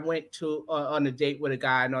say I went to on a date with a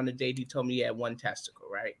guy, and on the date he told me he had one testicle,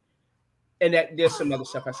 right? And that there's some other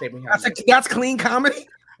stuff I say behind that's clean comedy.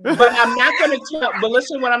 But I'm not going to tell. But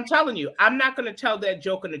listen, what I'm telling you, I'm not going to tell that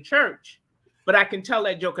joke in the church, but I can tell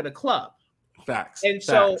that joke in a club. Facts. And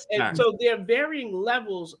so there are varying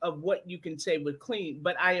levels of what you can say with clean.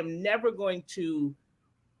 But I am never going to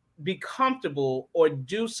be comfortable or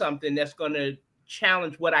do something that's going to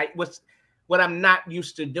challenge what I'm not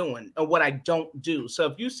used to doing or what I don't do. So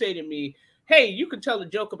if you say to me, hey, you can tell a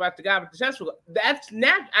joke about the guy with the testicle, that's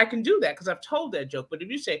not, I can do that because I've told that joke. But if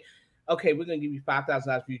you say, okay, we're going to give you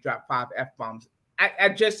 $5,000 if you drop 5 F-bombs,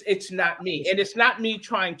 it's not me. And it's not me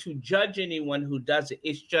trying to judge anyone who does it.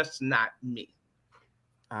 It's just not me.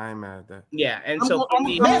 I'm mad at that. Yeah. And so for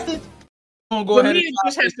me, it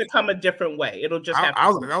just has to come a different way. It'll just have I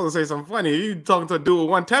was going to say something funny. You talking to a dude with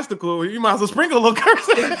one testicle, you might as well sprinkle a little curse.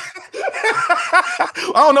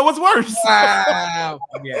 I don't know what's worse. Wow.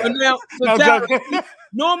 Yeah. Now,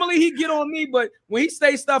 normally he get on me, but when he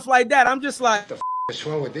say stuff like that, I'm just like, the what's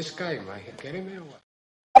wrong with this guy? Am I kidding me or what?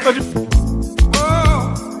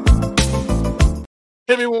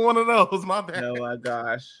 Hit me with one of those, my bad. Oh my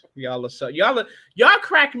gosh, y'all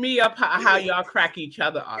crack me up how y'all crack each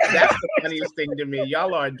other up. That's the funniest thing to me.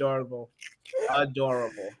 Y'all are adorable.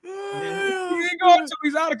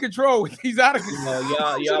 He's out of control. He's out of control.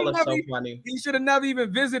 Y'all are so funny. He should have never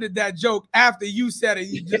even visited that joke after you said it.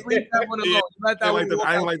 You just leave that one alone. I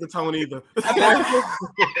didn't like the tone either. I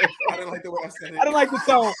didn't like the way I said it. I didn't like the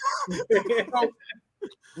tone.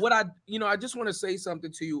 So, I just want to say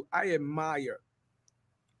something to you. I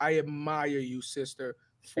admire you, sister,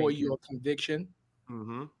 for your conviction.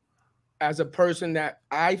 Mm-hmm. As a person that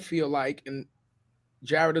I feel like, and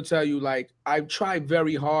Jared will tell you, like, I've tried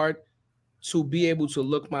very hard to be able to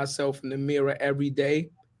look myself in the mirror every day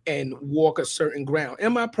and walk a certain ground.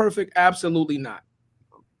 Am I perfect? Absolutely not.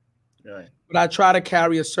 Right. But I try to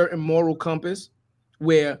carry a certain moral compass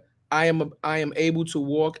where I am able to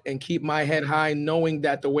walk and keep my head high, knowing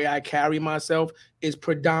that the way I carry myself is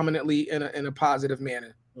predominantly in a positive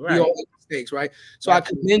manner. Right. We all make mistakes, right? So I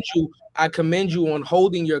commend you on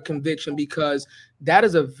holding your conviction, because that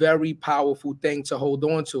is a very powerful thing to hold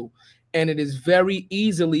on to. And it is very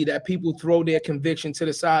easily that people throw their conviction to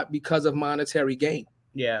the side because of monetary gain.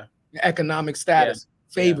 Yeah. Economic status,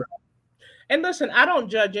 favor. Yeah. And listen, I don't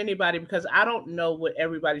judge anybody because I don't know what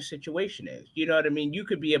everybody's situation is. You know what I mean? You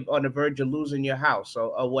could be on the verge of losing your house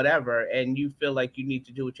or whatever, and you feel like you need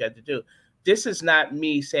to do what you have to do. This is not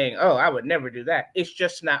me saying, oh, I would never do that. It's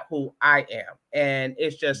just not who I am. And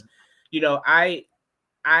it's just, I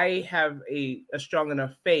have a strong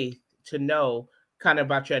enough faith to know kind of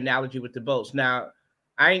about your analogy with the boats. Now,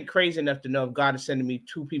 I ain't crazy enough to know if God is sending me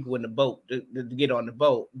 2 people in the boat to get on the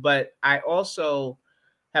boat. But I also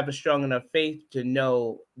have a strong enough faith to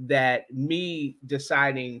know that me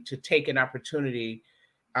deciding to take an opportunity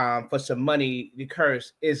for some money to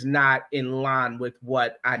curse is not in line with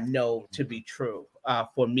what I know to be true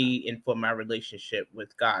for me and for my relationship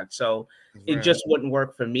with God. So it just wouldn't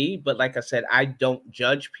work for me. But like I said, I don't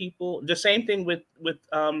judge people. The same thing with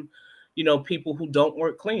people who don't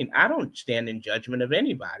work clean. I don't stand in judgment of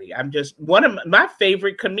anybody. I'm just one of my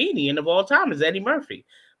favorite comedian of all time is Eddie Murphy.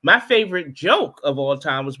 My favorite joke of all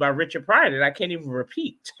time was by Richard Pryor that I can't even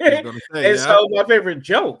repeat. So my favorite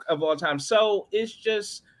joke of all time. So it's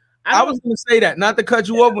just, I was going to say that, not to cut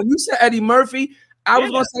you off. When you said Eddie Murphy, I was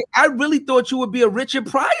going to say, I really thought you would be a Richard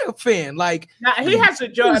Pryor fan. Like, now, he has a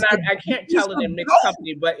joke, and I can't tell it in mixed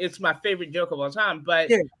company, but it's my favorite joke of all time. But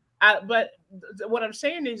what I'm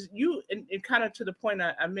saying is you, and kind of to the point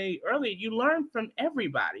I made earlier, you learn from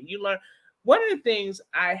everybody. You learn. One of the things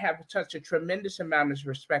I have such a tremendous amount of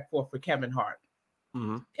respect for Kevin Hart.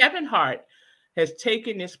 Mm-hmm. Kevin Hart has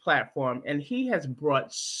taken this platform and he has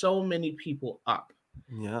brought so many people up.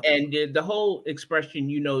 Yeah. And the whole expression,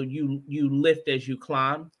 you lift as you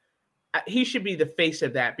climb. He should be the face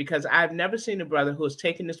of that, because I've never seen a brother who has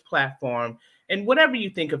taken this platform, and whatever you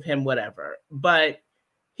think of him, whatever, but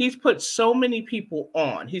he's put so many people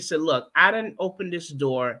on. He said, look, I didn't open this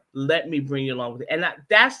door. Let me bring you along with it. And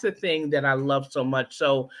that's the thing that I love so much.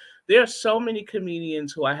 So there are so many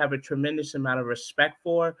comedians who I have a tremendous amount of respect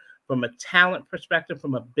for, from a talent perspective,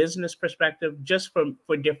 from a business perspective, just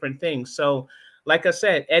for different things. So like I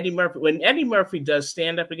said, Eddie Murphy, when Eddie Murphy does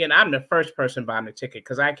stand up again, I'm the first person buying the ticket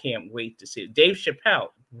because I can't wait to see it. Dave Chappelle,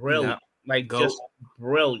 brilliant, just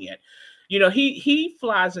brilliant. He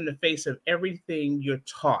flies in the face of everything you're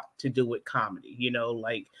taught to do with comedy,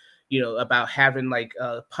 about having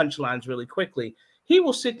punchlines really quickly. He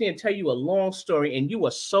will sit there and tell you a long story and you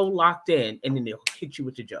are so locked in, and then they'll hit you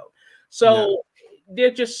with the joke. So there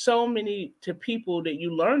are just so many people that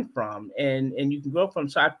you learn from and you can grow from.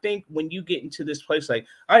 So I think when you get into this place, like,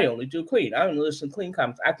 I only do clean, I only listen to clean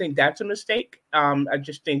comments, I think that's a mistake. I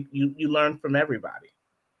just think you learn from everybody.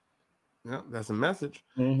 Yeah, that's a message.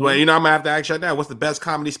 Mm-hmm. Well, I'm gonna have to ask you right now, what's the best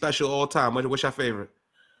comedy special all time? What's your favorite?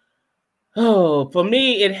 Oh, for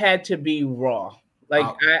me, it had to be Raw.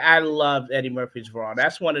 I love Eddie Murphy's Raw.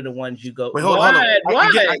 That's one of the ones you go. Wait, hold on.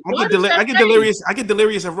 I get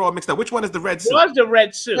Delirious and Raw mixed up. Which one is the red suit? Raw's the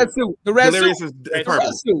red suit. The red Delirious suit. is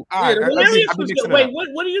purple. Suit. All right, Delirious was good. Wait,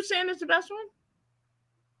 what are you saying is the best one?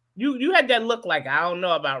 You had that look like, I don't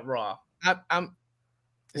know about Raw.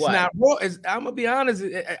 It's not Raw. I'm gonna be honest.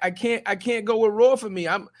 I can't go with Raw for me.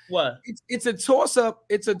 It's a toss up.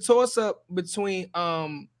 It's a toss up between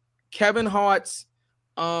Kevin Hart's.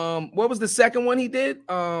 What was the second one he did?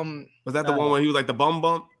 Was that the one where he was like the bum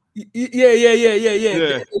bump? Yeah.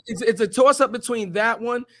 It's a toss up between that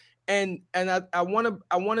one and I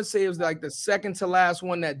want to say it was like the second to last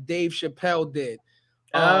one that Dave Chappelle did.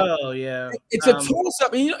 It's a toss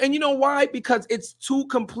up, and you know why? Because it's two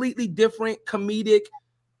completely different comedic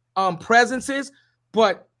presences,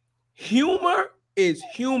 but humor is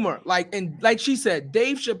humor. Like she said,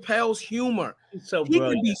 Dave Chappelle's humor. He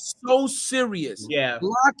can be so serious,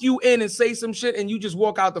 lock you in and say some shit, and you just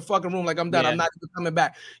walk out the fucking room like, I'm done. I'm not even coming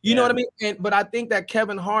back. You know what I mean? But I think that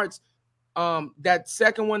Kevin Hart's that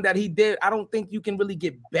second one that he did, I don't think you can really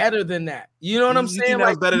get better than that. You know what I'm saying? Think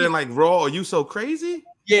that's better than like Raw or You So Crazy?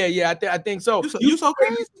 Yeah, I think so. You So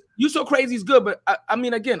Crazy? You So Crazy is good, but I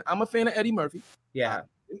mean, again, I'm a fan of Eddie Murphy. Yeah.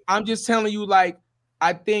 I'm just telling you,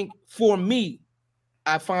 I think for me,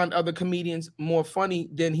 I find other comedians more funny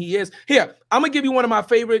than he is. Here, I'm gonna give you one of my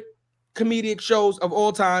favorite comedic shows of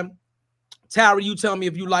all time. Tara, you tell me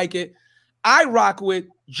if you like it. I rock with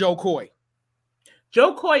Joe Coy.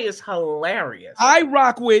 Joe Coy is hilarious. I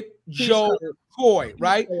rock with Joe Coy,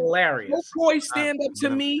 right? Hilarious. Joe Coy stand-up to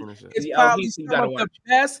me is probably some of the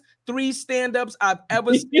best 3 stand-ups I've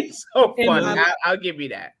ever seen. It's so funny. I'll give you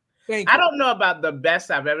that. I don't know about the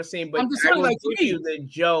best I've ever seen, but I'm just I will like give you that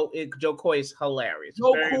Joe Coy is hilarious.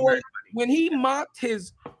 Joe Coy, when he mocked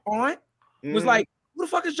his aunt, was like, who the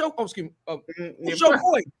fuck is Joe? Oh, excuse me. Joe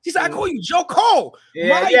Coy. She said, I call you Joe Cole.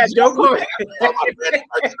 Yeah, Joe Coy. Who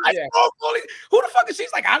the fuck is she?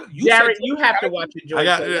 She's like, Jared, you have to watch it.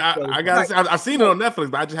 I've seen it on Netflix,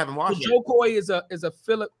 but I just haven't watched it. Joe Coy is a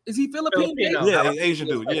is he Philippine based? Yeah, he's Asian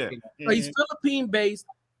dude. Yeah. He's Philippine based.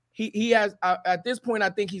 He has at this point, I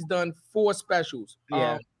think he's done 4 specials.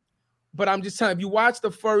 Yeah. But I'm just telling you, if you watch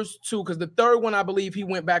the first 2, because the third one, I believe he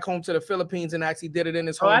went back home to the Philippines and actually did it in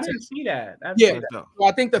his home. I didn't see that. So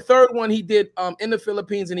I think the third one he did in the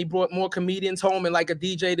Philippines, and he brought more comedians home and like a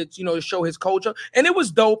DJ to show his culture, and it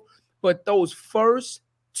was dope. But those first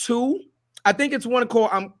 2, I think it's one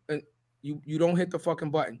called you don't hit the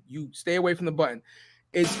fucking button. You stay away from the button.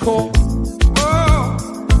 It's called.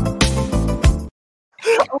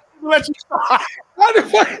 Let you start.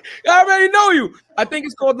 I already know you. I think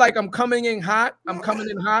it's called I'm coming in hot. I'm coming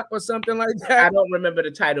in hot or something like that. I don't remember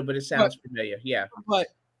the title, but it sounds familiar. Yeah. But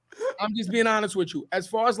I'm just being honest with you. As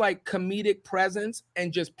far as comedic presence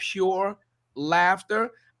and just pure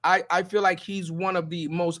laughter, I feel like he's one of the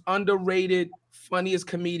most underrated, funniest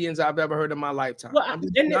comedians I've ever heard in my lifetime. Well,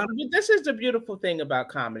 this is the beautiful thing about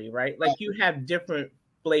comedy, right? You have different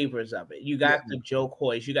flavors of it. You got the Joe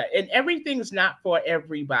Coys, and everything's not for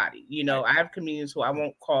everybody. I have comedians who I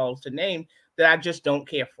won't call to name that I just don't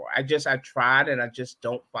care for. I tried and I just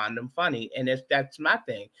don't find them funny, and that's my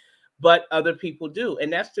thing. But other people do,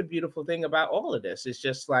 and that's the beautiful thing about all of this. It's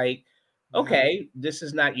just okay, this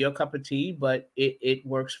is not your cup of tea, but it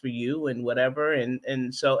works for you and whatever.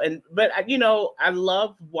 But you know, I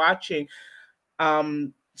love watching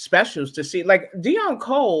specials to see like Dion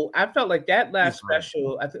Cole. I felt like that last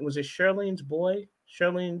special, I think was it Shirlene's boy?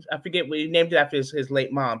 Shirlene's, I forget what he named it after his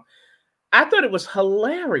late mom. I thought it was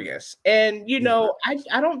hilarious. And you know,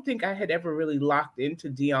 I don't think I had ever really locked into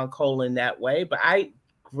Dion Cole in that way, but I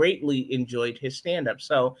greatly enjoyed his stand-up.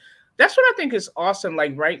 So that's what I think is awesome.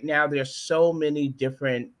 Like right now, there's so many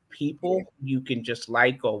different people you can just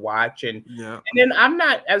like or watch. And then I'm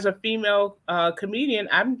not, as a female comedian,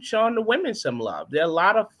 I'm showing the women some love. There are a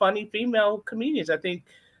lot of funny female comedians. I think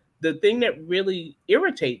the thing that really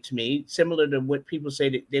irritates me, similar to what people say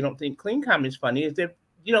that they don't think clean comedy is funny, is that,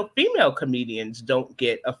 you know, female comedians don't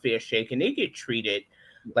get a fair shake and they get treated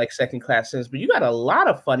like second-class citizens. But you got a lot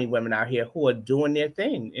of funny women out here who are doing their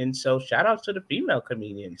thing. And so shout out to the female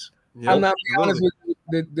comedians. I'm not being honest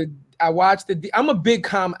with you. I watched I'm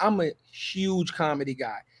a huge comedy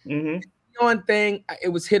guy. The one thing, it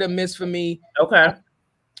was hit or miss for me. Okay.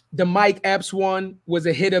 The Mike Epps one was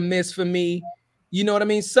a hit or miss for me. You know what I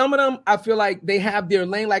mean? Some of them, I feel like they have their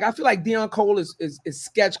lane. Like I feel like Dion Cole is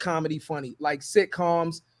sketch comedy funny, like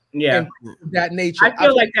sitcoms. Yeah, and that nature. I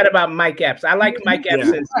feel like that about Mike Epps. I like Mike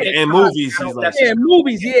Epps and movies.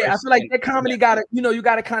 Movies. Yeah, I feel like that comedy gotta, you know, you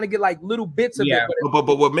gotta kind of get like little bits of it.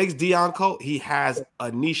 But what makes Dion Cole? He has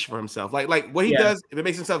a niche for himself. Like what he does, if it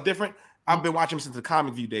makes himself different. I've been watching him since the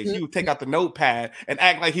Comic View days. He would take out the notepad and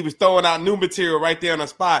act like he was throwing out new material right there on the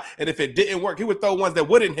spot. And if it didn't work, he would throw ones that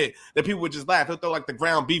wouldn't hit, that people would just laugh. He'll throw like the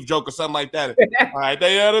ground beef joke or something like that. All right,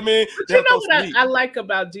 you know what I mean? But you know what I like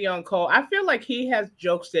about Dion Cole? I feel like he has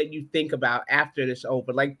jokes that you think about after this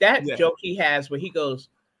over. Like that joke he has where he goes,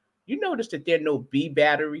 you notice that there are no B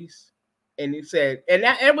batteries? And he said, and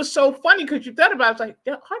it was so funny because you thought about it, I was like,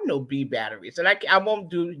 there are no B batteries. And I won't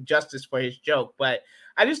do justice for his joke, but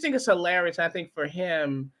I just think it's hilarious. I think for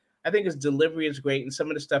him, I think his delivery is great. And some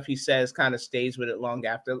of the stuff he says kind of stays with it long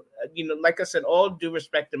after. You know, like I said, all due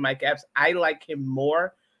respect to Mike Epps, I like him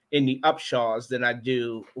more in the Upshaws than I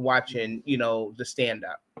do watching, you know, the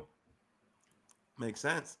stand-up. Makes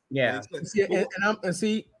sense. Yeah. Makes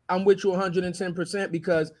sense. I'm with you 110%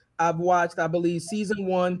 because I've watched, I believe, season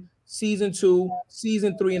 1, season 2,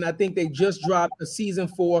 season 3, and I think they just dropped a season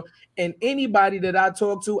 4. And anybody that I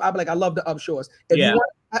talk to, I'm like, I love the Upshaws. If you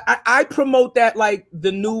want, I promote that like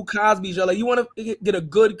the new Cosby show. Like you want to get a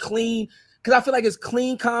good, clean, because I feel like it's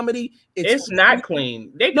clean comedy. It's not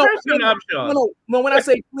clean. They curse on the Upshaws. No. When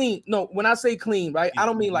I say clean, right? I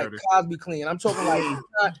don't mean like Cosby clean. I'm talking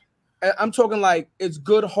like it's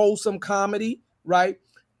good, wholesome comedy, right?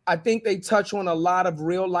 I think they touch on a lot of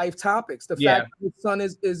real life topics. The fact that his son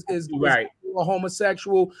is right. A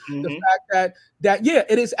homosexual. The fact that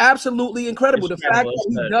it is absolutely incredible. The fact that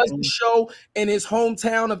he does the show in his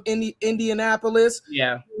hometown of Indianapolis.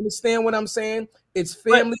 Yeah, you understand what I'm saying? It's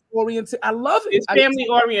family oriented. I love it. It's family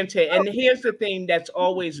oriented. And here's the thing that's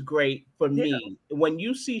always great for me: when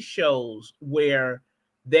you see shows where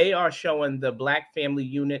they are showing the Black family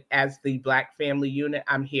unit as the Black family unit,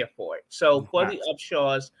 I'm here for it. So for the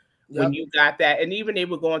Upshaws, when you got that, and even they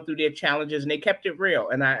were going through their challenges and they kept it real.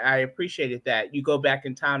 And I appreciated that. You go back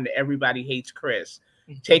in time to Everybody Hates Chris,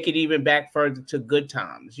 take it even back further to Good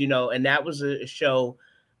Times, you know, and that was a show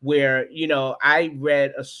where, you know, I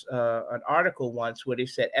read an article once where they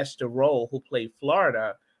said Esther Rolle, who played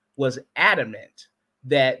Florida, was adamant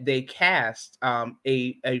that they cast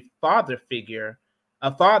a father figure,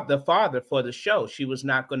 the father for the show. She was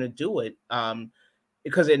not going to do it.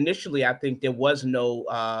 Because initially, I think there was no,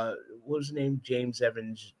 what was his name? James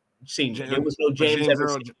Evans Sr. There was no James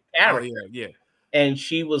Evans Sr. character. And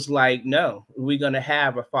she was like, no, we're going to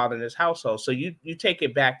have a father in this household. So you take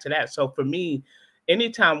it back to that. So for me,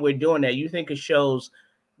 anytime we're doing that, you think of shows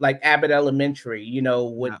like Abbott Elementary, you know,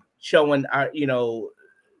 with showing our, you know,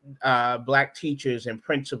 Black teachers and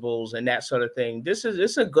principals and that sort of thing. This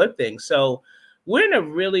is a good thing. So we're in a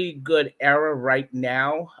really good era right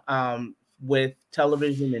now. With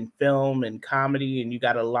television and film and comedy, and you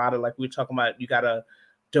got a lot of, like we were talking about, you got a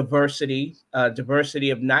diversity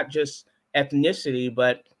of not just ethnicity,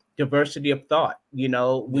 but diversity of thought. You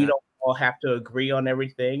know, we don't all have to agree on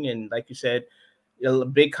everything. And like you said, a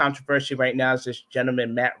big controversy right now is this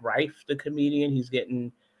gentleman, Matt Rife, the comedian. He's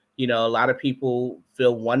getting, you know, a lot of people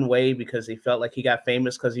feel one way because they felt like he got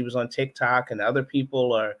famous because he was on TikTok, and other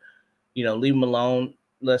people are, you know, leave him alone.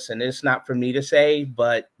 Listen, it's not for me to say,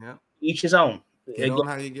 but each his own. Get on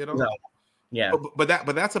how you get on. No. Yeah. But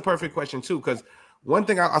that's a perfect question too, because one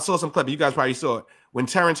thing I saw some clip, you guys probably saw it, when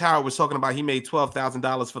Terrence Howard was talking about he made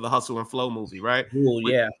 $12,000 for the Hustle and Flow movie, right? Ooh,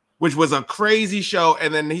 which was a crazy show.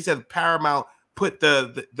 And then he said Paramount put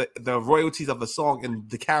the royalties of the song in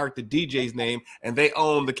the character DJ's name, and they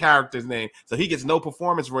own the character's name, so he gets no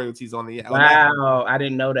performance royalties on the. Wow, I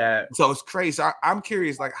didn't know that. So it's crazy. So I'm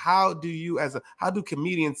curious, like, how do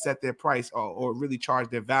comedians set their price or really charge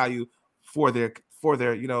their value for their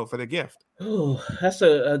gift? Oh, that's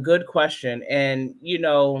a good question, and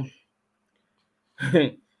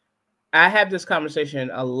I have this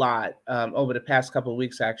conversation a lot over the past couple of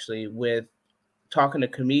weeks, actually, with talking to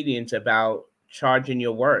comedians about charging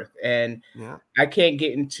your worth. And I can't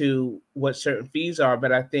get into what certain fees are,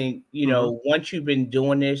 but I think, once you've been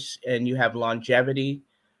doing this and you have longevity,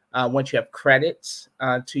 once you have credits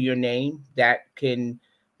to your name, that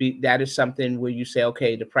is something where you say,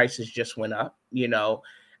 okay, the prices just went up,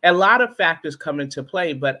 A lot of factors come into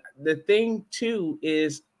play, but the thing too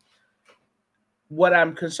is, what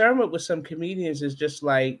I'm concerned with some comedians is just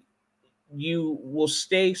like, you will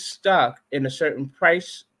stay stuck in a certain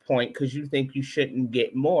price point because you think you shouldn't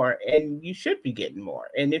get more, and you should be getting more.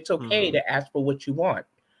 And it's okay to ask for what you want.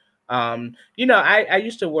 I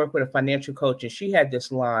used to work with a financial coach, and she had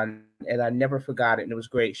this line, and I never forgot it. And it was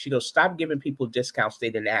great. She goes, "Stop giving people discounts they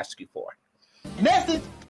didn't ask you for." Message.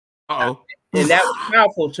 Uh-oh. And that was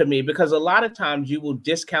powerful to me, because a lot of times you will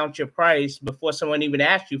discount your price before someone even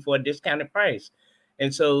asks you for a discounted price.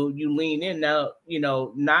 And so you lean in now,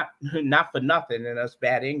 not for nothing, and that's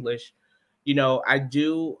bad English. I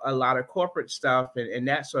do a lot of corporate stuff and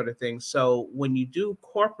that sort of thing. So when you do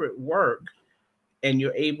corporate work and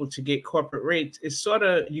you're able to get corporate rates, it's sort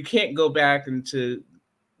of, you can't go back into,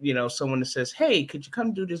 someone that says, "Hey, could you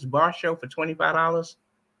come do this bar show for $25?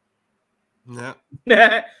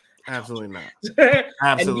 Yeah. Absolutely not.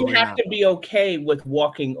 Absolutely. And you have to be okay with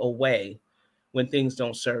walking away when things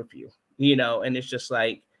don't serve you. And it's just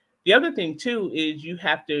like, the other thing too is you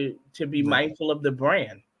have to be mindful of the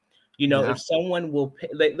brand. If someone will pay,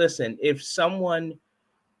 listen, if someone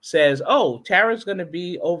says, "Oh, Tara's going to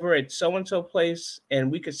be over at so-and-so place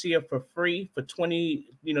and we could see her for free for 20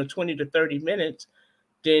 to 30 minutes,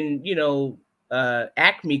 then,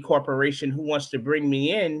 Acme Corporation, who wants to bring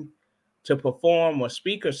me in to perform or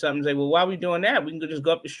speak or something, say, well, why are we doing that? We can just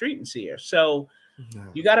go up the street and see her." So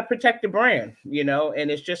you got to protect the brand,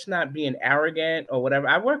 and it's just not being arrogant or whatever.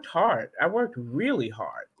 I worked hard. I worked really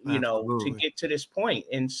hard, to get to this point.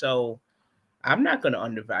 And so I'm not going to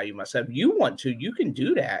undervalue myself. You want to, you can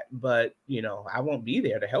do that, but I won't be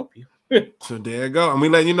there to help you. So there you go. And we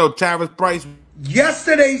let you know Tara's price.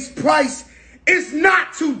 Yesterday's price is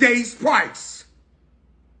not today's price.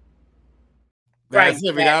 That's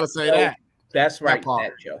it. We got to say that. That's right,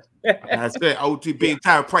 that Joe. That's it. OTB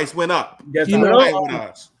Tara price went up.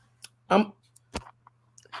 I'm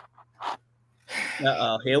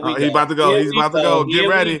here we go. He's about to go. He's about to go. Get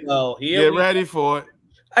ready. Get ready for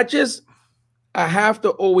it. I have to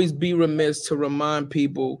always be remiss to remind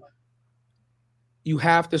people, you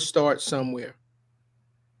have to start somewhere.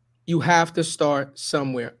 You have to start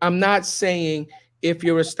somewhere. I'm not saying if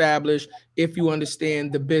you're established, if you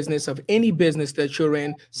understand the business of any business that you're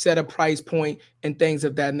in, set a price point and things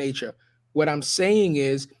of that nature. What I'm saying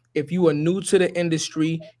is, if you are new to the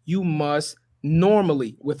industry, you must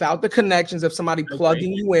normally, without the connections of somebody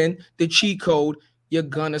plugging you in, the cheat code, you're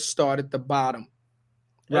gonna start at the bottom.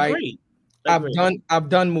 Right? Agreed. I've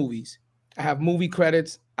done movies. I have movie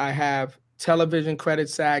credits. I have television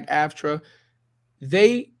credits, SAG, AFTRA.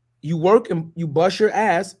 You work and you bust your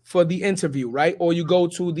ass for the interview, right? Or you go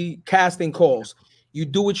to the casting calls. You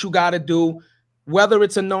do what you got to do, whether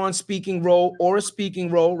it's a non-speaking role or a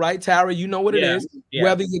speaking role, right, Tara? You know what it is. Yeah.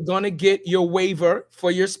 Whether you're going to get your waiver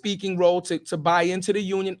for your speaking role to buy into the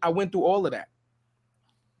union. I went through all of that.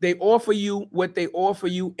 They offer you what they offer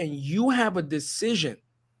you, and you have a decision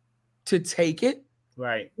to take it,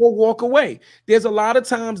 right, or walk away. There's a lot of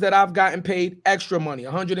times that I've gotten paid extra money,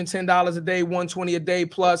 $110 a day, $120 a day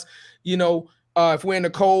plus, if we're in the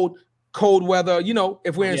cold weather,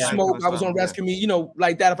 if we're in smoke, I was on Rescue Me,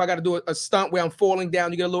 like that. If I got to do a stunt where I'm falling down,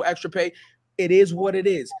 you get a little extra pay. It is what it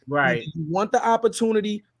is. Right. You want the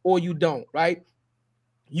opportunity or you don't, right?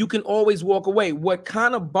 You can always walk away. What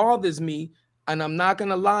kind of bothers me, and I'm not going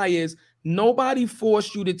to lie, is nobody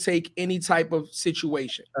forced you to take any type of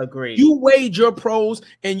situation. Agreed. You weighed your pros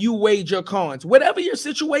and you weighed your cons, whatever your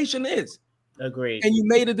situation is. Agreed. And you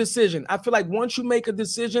made a decision. I feel like once you make a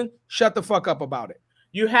decision, shut the fuck up about it.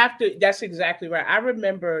 You have to. That's exactly right. I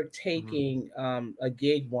remember taking a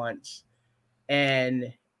gig once,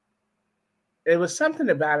 and it was something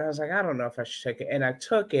about it. I was like, I don't know if I should take it. And I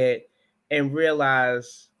took it and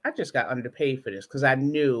realized I just got underpaid for this, because I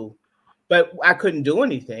knew. But I couldn't do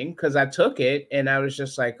anything because I took it and I was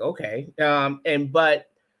just like, okay. But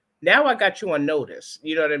now I got you on notice.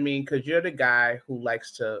 You know what I mean? Because you're the guy who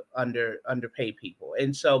likes to underpay people.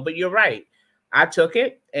 And so, but you're right. I took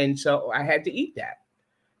it, and so I had to eat that.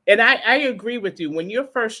 And I agree with you. When you're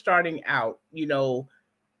first starting out, you know,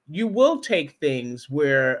 you will take things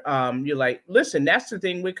where you're like, listen, that's the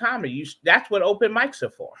thing with comedy. That's what open mics are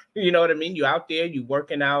for. You know what I mean? You're out there, you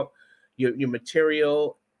working out your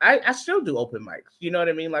material. I still do open mics. You know what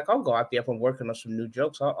I mean? Like I'll go out there if I'm working on some new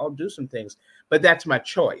jokes. I'll do some things, but that's my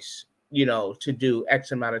choice, you know, to do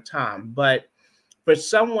X amount of time. But for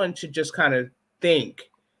someone to just kind of think,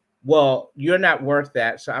 well, you're not worth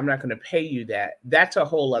that, so I'm not going to pay you that. That's a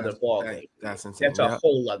whole other ballgame. That's insane. That's a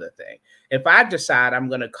whole other thing. If I decide I'm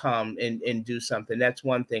going to come and do something, that's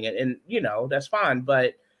one thing. And, you know, that's fine.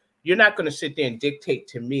 But you're not going to sit there and dictate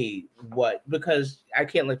to me what, because I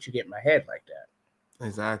can't let you get in my head like that.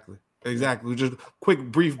 Exactly. Just quick,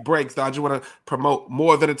 brief breaks. I just want to promote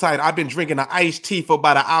More Than a Title. I've been drinking an iced tea for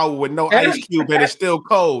about an hour with no ice cube, and it's still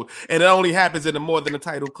cold. And it only happens in the More Than a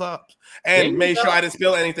Title clubs. And make sure I didn't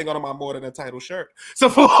spill anything on my More Than a Title shirt. So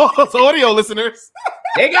for all those audio listeners,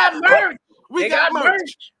 they got merch. We got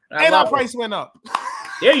merch. And our price went up.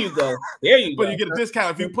 There you go. But you get a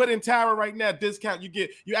discount. If you put in Tara right now, discount,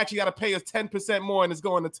 you actually got to pay us 10% more, and it's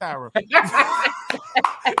going to Tara.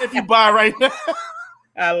 If you buy right now.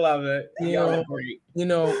 I love it. You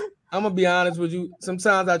know, I'm gonna be honest with you.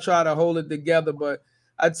 Sometimes I try to hold it together, but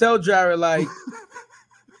I tell Jared, like,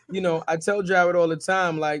 I tell Jared all the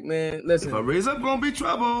time, like, man, listen. Raise up, gonna be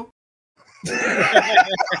trouble. I'm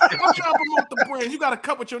trying to promote the brand. You got a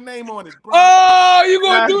cup with your name on it, bro. Oh, you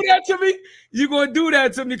gonna do that to me? You gonna do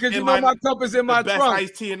that to me because you know my cup is in my trunk. Best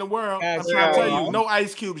iced tea in the world. I'm trying to tell you, no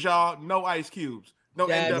ice cubes, y'all. No ice cubes. No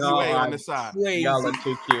NWA on the side. Y'all are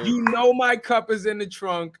too cute. You know my cup is in the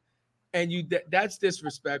trunk, and that's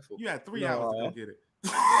disrespectful. You had 3 hours to go get it.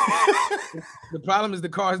 The problem is the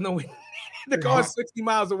car's the car's 60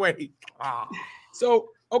 miles away.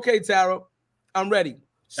 So, okay, Tara, I'm ready.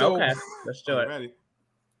 So, okay, let's do it. Ready.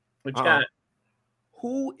 What you got?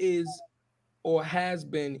 Who is or has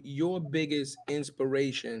been your biggest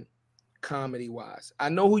inspiration comedy-wise? I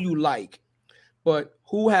know who you like, but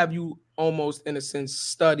who have you almost in a sense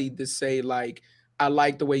studied to say, like, I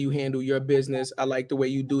like the way you handle your business, I like the way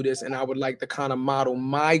you do this, and I would like to kind of model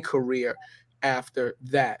my career after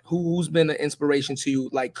that? Who's been an inspiration to you,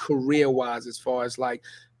 like career-wise, as far as like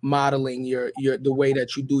modeling your the way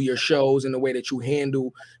that you do your shows and the way that you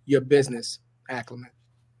handle your business acumen?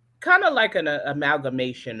 Kind of like an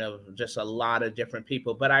amalgamation of just a lot of different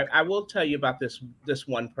people, but I will tell you about this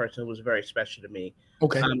one person who was very special to me.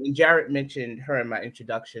 Okay. And Jared mentioned her in my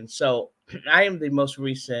introduction. So I am the most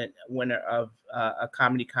recent winner of a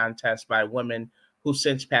comedy contest by a woman who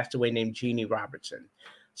since passed away named Jeannie Robertson.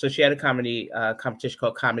 So she had a comedy competition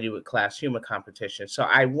called Comedy with Class Humor Competition. So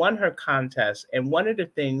I won her contest, and one of the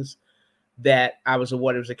things that I was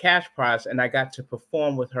awarded was a cash prize, and I got to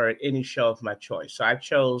perform with her at any show of my choice. So I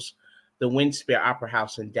chose the Winspear Opera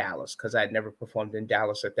House in Dallas because I'd never performed in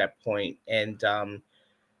Dallas at that point. And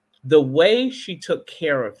the way she took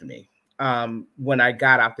care of me when I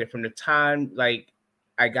got out there, from the time like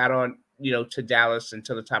I got on, to Dallas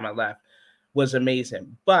until the time I left, was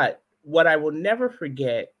amazing. But what I will never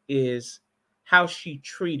forget is how she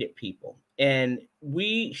treated people. And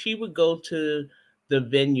she would go to the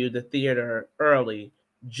venue, the theater, early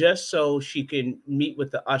just so she can meet with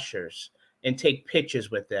the ushers and take pictures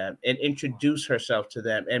with them and introduce herself to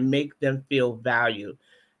them and make them feel valued.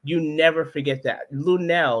 You never forget that.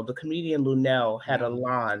 Lunel, the comedian Lunel, had a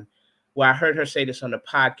line where I heard her say this on the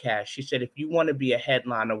podcast. She said, if you want to be a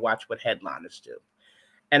headliner, watch what headliners do.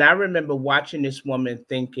 And I remember watching this woman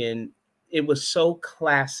thinking it was so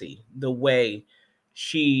classy the way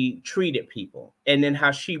she treated people, and then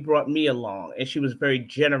how she brought me along, and she was very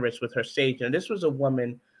generous with her stage. And this was a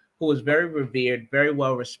woman who was very revered, very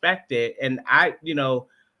well respected. And I,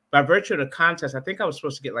 by virtue of the contest, I think I was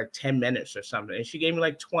supposed to get like 10 minutes or something, and she gave me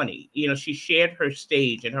like 20. She shared her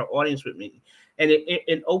stage and her audience with me, and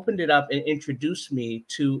it opened it up and introduced me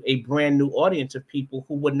to a brand new audience of people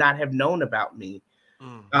who would not have known about me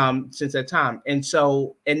since that time. And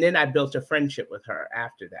then I built a friendship with her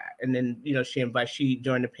after that. And then,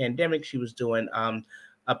 during the pandemic, she was doing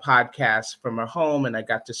a podcast from her home, and I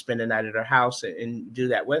got to spend the night at her house and do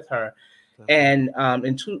that with her. And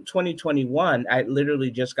in 2021, I literally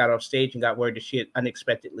just got off stage and got word that she had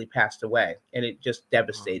unexpectedly passed away. And it just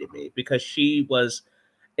devastated me because she was,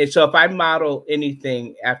 and so if I model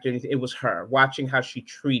anything after anything, it was her, watching how she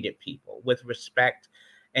treated people with respect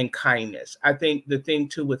and kindness. I think the thing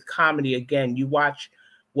too with comedy, again, you watch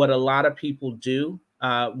what a lot of people do.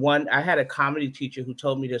 I had a comedy teacher who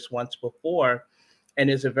told me this once before, And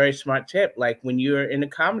it's a very smart tip. Like when you're in a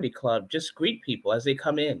comedy club, just greet people as they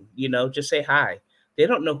come in, just say hi. They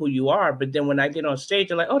don't know who you are, but then when I get on stage,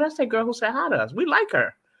 they're like, oh, that's that girl who said hi to us. We like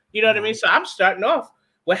her. You know what I mean? So I'm starting off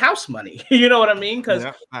with house money. You know what I mean?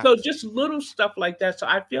 So just little stuff like that. So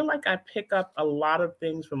I feel like I pick up a lot of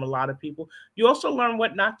things from a lot of people. You also learn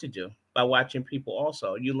what not to do by watching people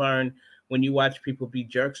also. You learn when you watch people be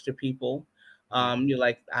jerks to people. You're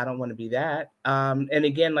like, I don't want to be that. And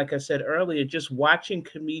again, like I said earlier, just watching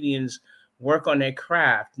comedians work on their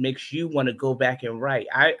craft makes you want to go back and write.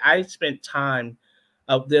 I spent time.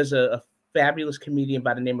 There's a fabulous comedian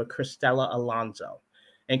by the name of Cristela Alonzo.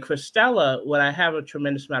 And Cristela, when I have a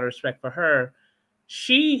tremendous amount of respect for her,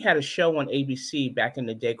 she had a show on ABC back in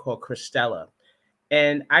the day called Cristela.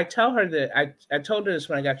 And I tell her that I told her this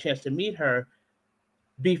when I got a chance to meet her.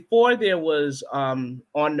 Before there was On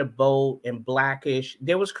the Boat and Blackish,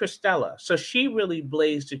 there was Cristela. So she really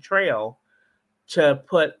blazed a trail to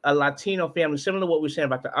put a Latino family, similar to what we were saying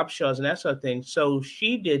about the Upshaws and that sort of thing. So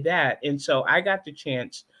she did that. And so I got the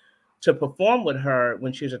chance to perform with her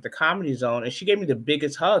when she was at the Comedy Zone. And she gave me the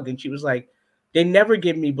biggest hug. And she was like, they never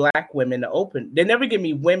give me black women to open. They never give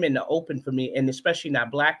me women to open for me, and especially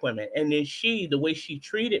not black women. And then the way she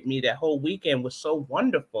treated me that whole weekend was so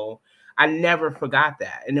wonderful. I never forgot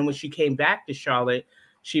that. And then when she came back to Charlotte,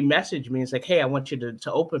 she messaged me and was like, hey, I want you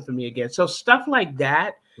to open for me again. So stuff like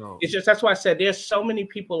that. It's just, that's why I said there's so many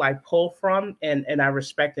people I pull from and I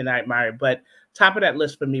respect and I admire. But top of that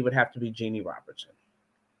list for me would have to be Jeannie Robertson.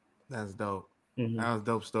 That's dope. Mm-hmm. That was a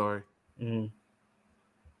dope story. Mm-hmm.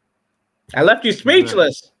 I left you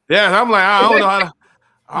speechless. Yeah, I'm like, I don't know how to.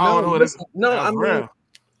 I don't know what listen, no, I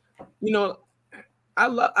mean,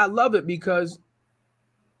 I love it because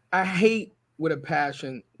I hate with a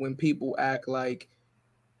passion when people act like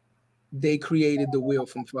they created the wheel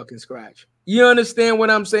from fucking scratch. You understand what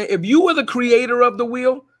I'm saying? If you were the creator of the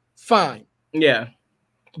wheel, fine. Yeah.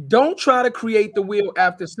 Don't try to create the wheel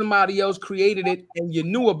after somebody else created it and you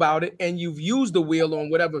knew about it and you've used the wheel on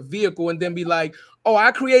whatever vehicle and then be like, oh,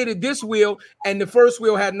 I created this wheel and the first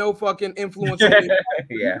wheel had no fucking influence on it.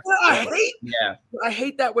 Yeah. I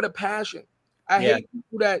hate that with a passion. I hate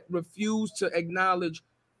people that refuse to acknowledge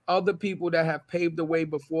other people that have paved the way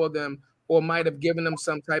before them or might have given them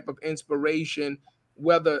some type of inspiration,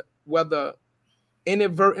 whether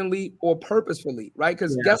inadvertently or purposefully, right?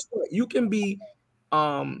 Because guess what? You can be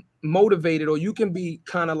motivated or you can be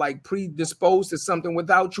kind of like predisposed to something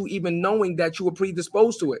without you even knowing that you were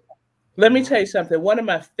predisposed to it. Let me tell you something. One of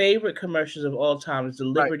my favorite commercials of all time is the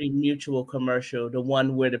Liberty Mutual commercial, the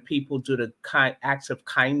one where the people do the acts of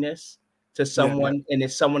kindness to someone, and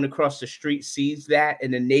if someone across the street sees that,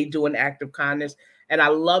 and then they do an act of kindness. And I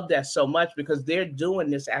love that so much because they're doing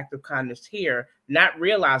this act of kindness here, not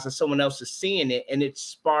realizing someone else is seeing it, and it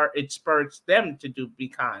spurs them to be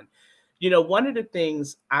kind. You know, one of the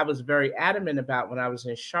things I was very adamant about when I was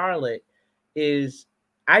in Charlotte is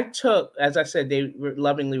I took, as I said, they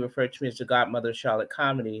lovingly referred to me as the godmother of Charlotte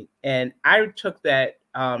comedy. And I took that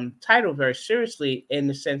title very seriously in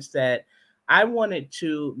the sense that I wanted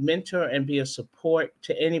to mentor and be a support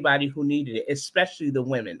to anybody who needed it, especially the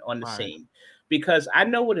women on the scene, because I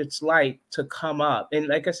know what it's like to come up. And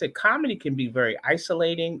like I said, comedy can be very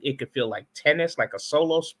isolating. It could feel like tennis, like a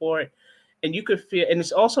solo sport. And you could feel, and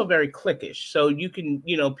it's also very cliquish. So you can,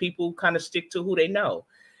 people kind of stick to who they know.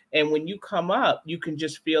 And when you come up, you can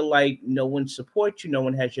just feel like no one supports you, no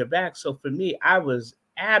one has your back. So for me, I was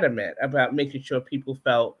adamant about making sure people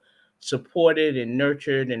felt supported and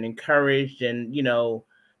nurtured and encouraged. And,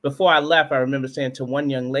 before I left, I remember saying to one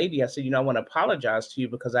young lady, I said, I want to apologize to you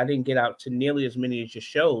because I didn't get out to nearly as many of your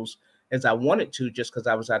shows as I wanted to just because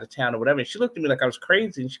I was out of town or whatever. And she looked at me like I was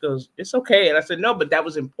crazy. And she goes, it's okay. And I said, no, but that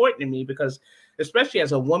was important to me because especially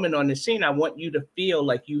as a woman on the scene, I want you to feel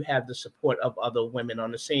like you have the support of other women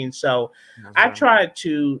on the scene. So I tried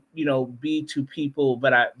to, be to people,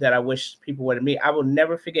 but that I wish people were to me. I will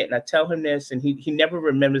never forget. And I tell him this, and he never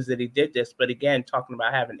remembers that he did this. But again, talking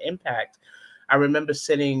about having impact, I remember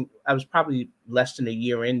I was probably less than a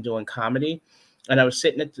year in doing comedy. And I was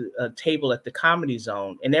sitting at the table at the Comedy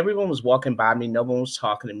Zone, and everyone was walking by me. No one was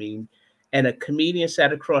talking to me. And a comedian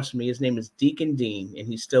sat across from me. His name is Deacon Dean, and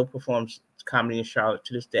he still performs comedy in Charlotte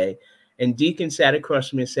to this day. And Deacon sat across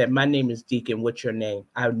from me and said, my name is Deacon. What's your name?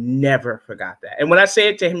 I never forgot that. And when I say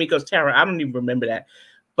it to him, he goes, Tara, I don't even remember that.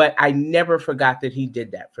 But I never forgot that he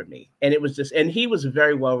did that for me. And it was just, and he is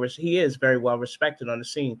very well respected on the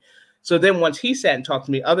scene. So then once he sat and talked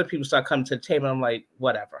to me, other people started coming to the table. I'm like,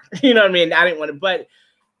 whatever. You know what I mean? I didn't want to, but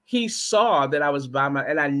he saw that I was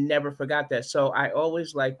and I never forgot that. So I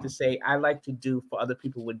always like to say, I like to do for other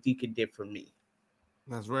people what Deacon did for me.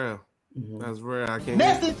 That's real. That's rare. I can't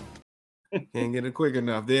get it quick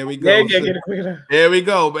enough. There we go. Yeah, get it quick enough. There we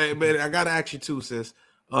go, baby. I gotta ask you too, sis.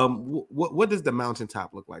 What does the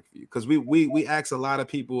mountaintop look like for you? Because we ask a lot of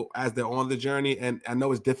people as they're on the journey, and I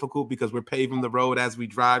know it's difficult because we're paving the road as we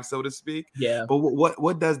drive, so to speak. Yeah. But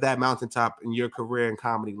what does that mountaintop in your career in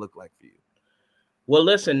comedy look like for you? Well,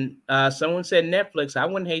 listen, someone said Netflix. I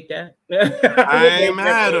wouldn't hate that. I ain't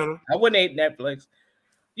mad at her. I wouldn't hate Netflix.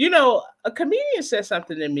 You know, a comedian said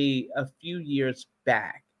something to me a few years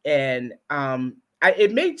back, and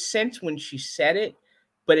it made sense when she said it,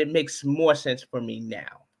 but it makes more sense for me now.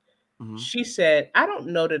 Mm-hmm. She said, I don't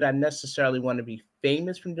know that I necessarily want to be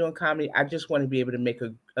famous from doing comedy. I just want to be able to make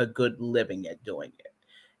a good living at doing it.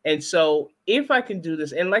 And so if I can do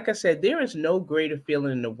this, and like I said, there is no greater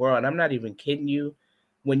feeling in the world. I'm not even kidding you.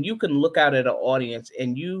 When you can look out at an audience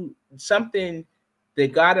and something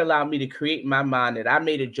that God allowed me to create in my mind that I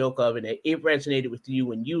made a joke of and it resonated with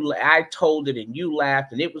you and I told it and you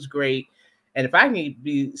laughed and it was great. And if I can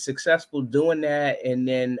be successful doing that, and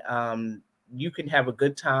then you can have a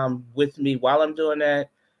good time with me while I'm doing that,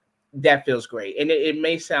 that feels great. And it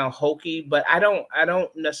may sound hokey, but I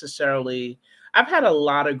don't necessarily. I've had a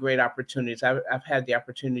lot of great opportunities. I've had the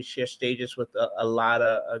opportunity to share stages with a lot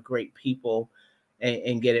of great people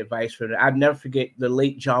and get advice from them. I'll never forget the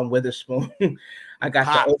late John Witherspoon. I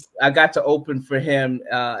got to open for him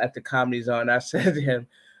at the Comedy Zone. I said to him,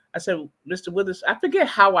 Mr. Witherspoon, I forget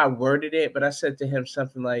how I worded it, but I said to him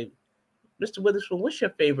something like, Mr. Witherspoon, what's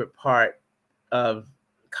your favorite part of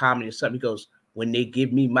comedy or something? He goes, when they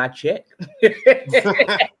give me my check.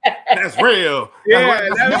 That's real. Yeah,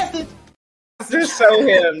 that's just so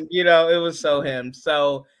him. You know, it was so him.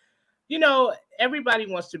 So, you know, everybody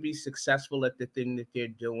wants to be successful at the thing that they're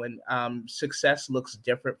doing. Success looks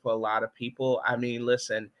different for a lot of people. I mean,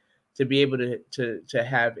 listen, to be able to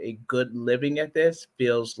have a good living at this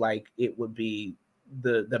feels like it would be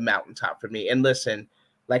the mountaintop for me. And listen,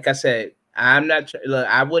 like I said,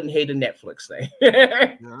 I wouldn't hate a Netflix thing.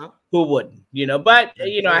 Yeah. Who wouldn't? You know, but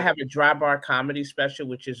you know, I have a Dry Bar comedy special,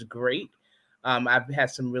 which is great. I've had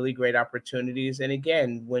some really great opportunities. And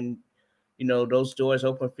again, when you know those doors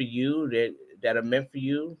open for you that are meant for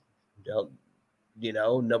you, you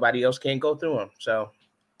know, nobody else can go through them. So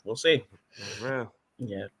we'll see. That's real.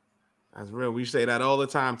 Yeah. That's real. We say that all the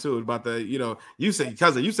time too about the, you know, you say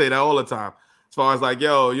that all the time. As far as like,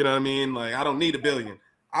 yo, you know what I mean? Like, I don't need $1 billion.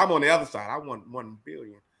 I'm on the other side. I want 1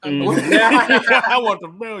 billion. I want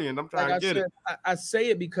 $1 billion. I'm trying to get it. I say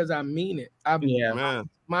it because I mean it.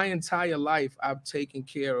 My entire life, I've taken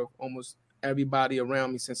care of almost everybody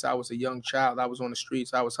around me since I was a young child. I was on the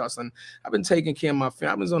streets. I was hustling. I've been taking care of my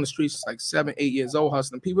family. I was on the streets since like 7, 8 years old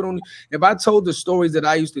hustling. People don't. If I told the stories that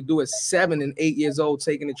I used to do at 7 and 8 years old,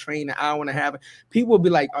 taking the train an hour and a half, people would be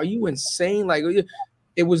like, "Are you insane?" Like,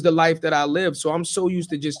 it was the life that I lived. So I'm so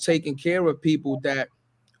used to just taking care of people that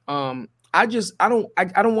I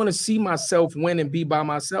don't want to see myself win and be by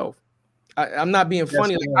myself. I'm not being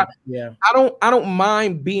funny. Like, I don't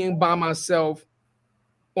mind being by myself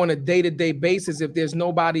on a day-to-day basis if there's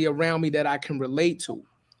nobody around me that I can relate to.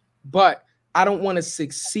 But I don't want to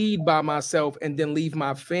succeed by myself and then leave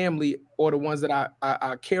my family or the ones that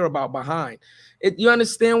I care about behind. You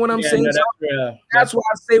understand what I'm saying? No, that's why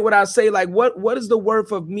I say what I say. Like, what is the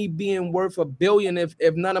worth of me being worth $1 billion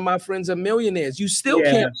if none of my friends are millionaires? You still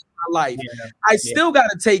can't live my life. I still got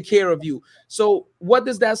to take care of you. So what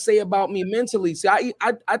does that say about me mentally? See,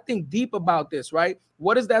 I think deep about this, right?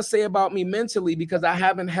 What does that say about me mentally? Because I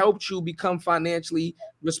haven't helped you become financially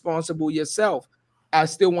responsible yourself. I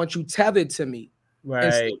still want you tethered to me.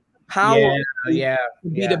 Right. Power to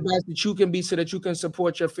be the best that you can be so that you can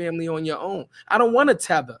support your family on your own. I don't want to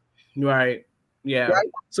tether. Right. Yeah. Right?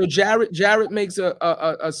 So Jared makes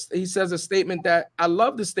he says a statement that I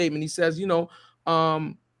love the statement. He says, you know,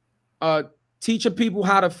 teach people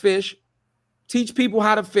how to fish. Teach people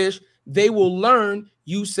how to fish. They will learn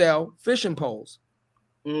you sell fishing poles.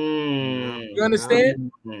 You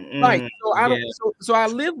understand? Right. So I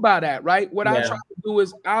live by that, right? What I try to do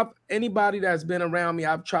is anybody that's been around me,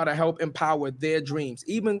 I've tried to help empower their dreams,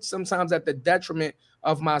 even sometimes at the detriment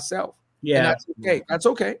of myself. Yeah. And that's okay. That's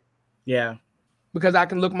okay. Yeah. Because I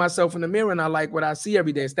can look myself in the mirror and I like what I see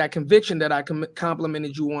every day. It's that conviction that I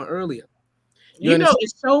complimented you on earlier. You know,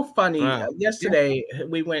 it's so funny. Yesterday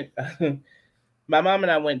we went, my mom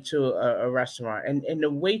and I went to a restaurant and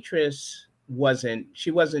the waitress wasn't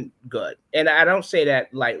good. And I don't say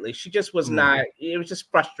that lightly. She just was not, it was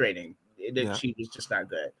just frustrating that she was just not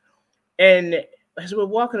good. And as we're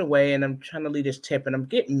walking away and I'm trying to leave this tip and I'm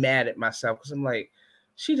getting mad at myself because I'm like,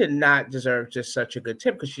 she did not deserve just such a good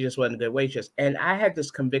tip because she just wasn't a good waitress. And I had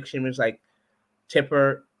this conviction. It was like, tip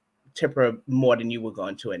her tip her more than you were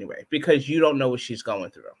going to anyway, because you don't know what she's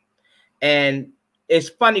going through. And it's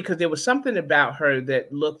funny because there was something about her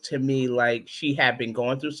that looked to me like she had been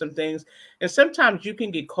going through some things. And sometimes you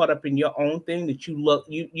can get caught up in your own thing that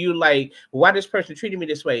you like, why this person treating me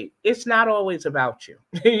this way? It's not always about you,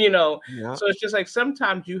 you know? Yeah. So it's just like,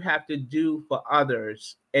 sometimes you have to do for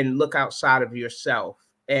others and look outside of yourself.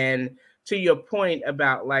 And to your point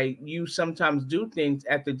about like, you sometimes do things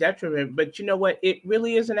at the detriment, but you know what? It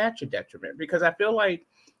really isn't at your detriment, because I feel like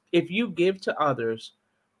if you give to others,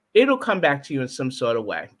 it'll come back to you in some sort of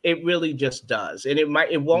way. It really just does. And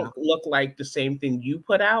it won't look like the same thing you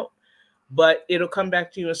put out, but it'll come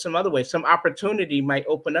back to you in some other way. Some opportunity might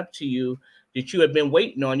open up to you that you have been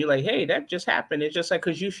waiting on. You're like, hey, that just happened. It's just like,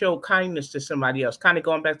 because you show kindness to somebody else, kind of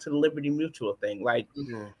going back to the Liberty Mutual thing. Like,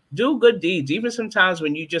 do good deeds. Even sometimes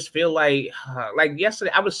when you just feel like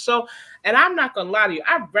yesterday, I was so, and I'm not going to lie to you,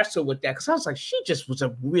 I wrestled with that because I was like, she just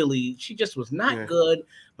was not good.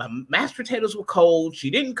 My mashed potatoes were cold. She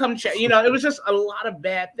didn't come, you know, it was just a lot of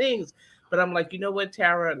bad things. But I'm like, you know what,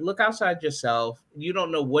 Tara, look outside yourself. You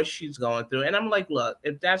don't know what she's going through. And I'm like, look,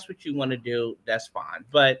 if that's what you want to do, that's fine.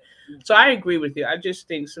 But so I agree with you. I just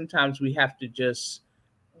think sometimes we have to just,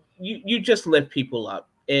 you just lift people up.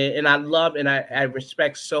 And I love and I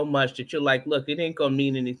respect so much that you're like, look, it ain't going to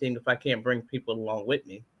mean anything if I can't bring people along with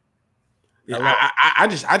me. Yeah, I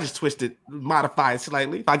just twisted, modify it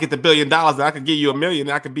slightly. If I get the $1 billion, then I could give you $1 million,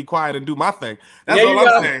 and I could be quiet and do my thing. That's all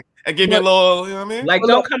I'm saying. And give me a little, you know what I mean? Like,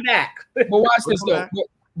 don't come back. But watch this though.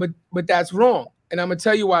 But that's wrong, and I'm gonna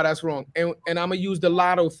tell you why that's wrong. And I'm gonna use the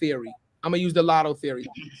lotto theory.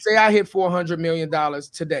 Say I hit $400 million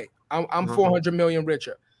today. I'm 400 million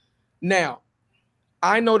richer. Now,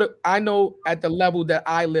 I know at the level that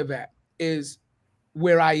I live at is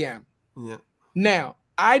where I am. Yeah. Now,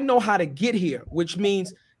 I know how to get here, which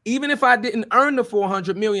means even if I didn't earn the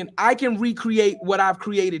 400 million, I can recreate what I've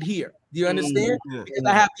created here. Do you understand? Yeah. Because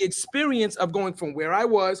I have the experience of going from where I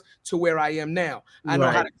was to where I am now. I know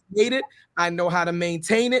how to create it. I know how to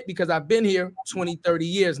maintain it because I've been here 20, 30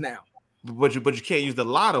 years now. But you can't use the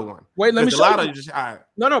lotto one. Wait, let me show you. You just, all right.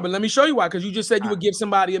 No, but let me show you why. Because you just said you would give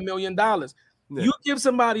somebody $1 million. Yeah. You give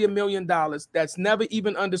somebody $1 million that's never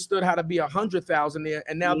even understood how to be 100,000 there,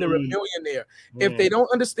 and now they're a millionaire. If they don't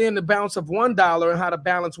understand the balance of $1 and how to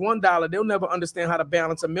balance $1, they'll never understand how to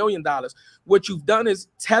balance $1 million. What you've done is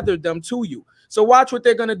tethered them to you. So watch what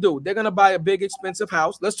they're gonna do. They're gonna buy a big expensive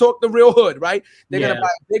house. Let's talk the real hood, right? They're gonna buy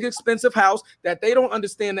a big expensive house that they don't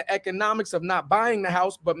understand the economics of not buying the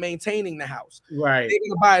house but maintaining the house. Right. They're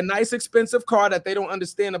gonna buy a nice expensive car that they don't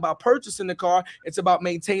understand about purchasing the car. It's about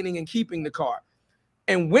maintaining and keeping the car.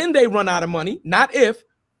 And when they run out of money, not if,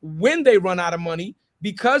 when they run out of money,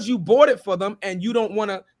 because you bought it for them and you don't want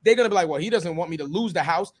to, they're going to be like, well, he doesn't want me to lose the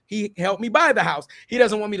house. He helped me buy the house. He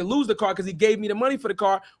doesn't want me to lose the car because he gave me the money for the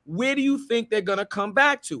car. Where do you think they're going to come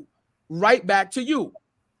back to? Right back to you.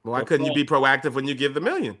 Why couldn't you be proactive when you give the $1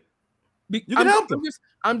 million? You can help them.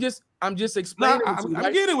 I'm just explaining.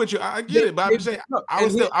 I get it with you. I get it, but I'm saying I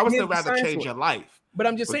would still rather change your life. But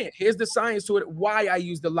I'm just saying, here's the science to it. Why I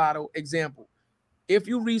use the lotto example. If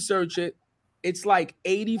you research it, it's like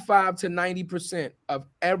 85 to 90% of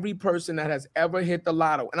every person that has ever hit the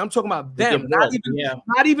lotto. And I'm talking about them,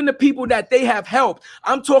 not even the people that they have helped.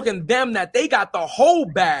 I'm talking them that they got the whole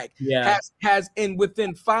bag. Has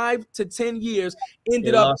within 5 to 10 years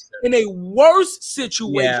ended up in a worse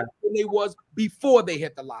situation than they was before they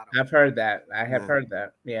hit the lotto. I've heard that. I have heard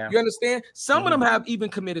that. Yeah. You understand? Some of them have even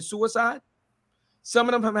committed suicide. Some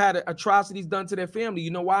of them have had atrocities done to their family.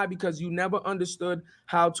 You know why? Because you never understood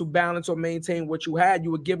how to balance or maintain what you had.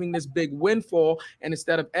 You were giving this big windfall, and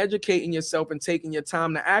instead of educating yourself and taking your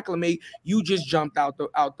time to acclimate, you just jumped out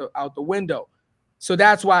the window. So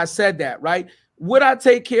that's why I said that, right? Would I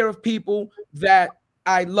take care of people that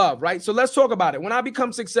I love, right? So let's talk about it. When I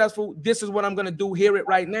become successful, this is what I'm going to do. Hear it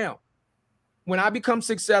right now. When I become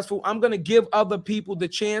successful, I'm going to give other people the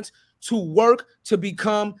chance to work to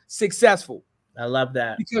become successful. I love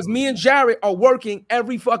that. Because me and Jared are working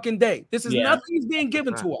every fucking day. This is nothing is being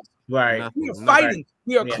given to us. Right. We are fighting.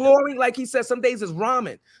 We are clawing. Like he said, some days it's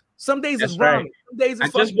ramen. Some days it's ramen. Some days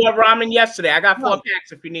it's I just bought ramen yesterday. I got 4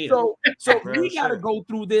 packs if you need it. So we got to go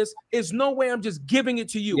through this. It's no way I'm just giving it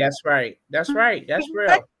to you. That's right. That's right. That's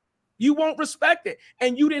real. You won't respect it.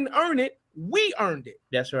 And you didn't earn it. We earned it.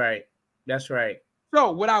 That's right. That's right. So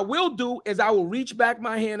what I will do is I will reach back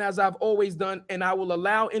my hand as I've always done, and I will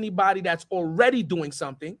allow anybody that's already doing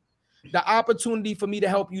something the opportunity for me to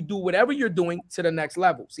help you do whatever you're doing to the next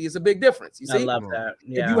level. See, it's a big difference. You see? I love that.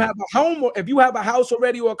 Yeah. If you have a home or if you have a house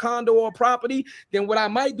already or a condo or a property, then what I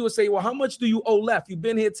might do is say, well, how much do you owe left? You've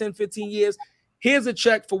been here 10, 15 years. Here's a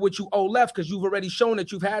check for what you owe left because you've already shown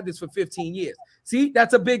that you've had this for 15 years. See,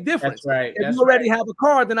 that's a big difference. That's right. If you already have a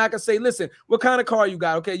car, then I can say, listen, what kind of car you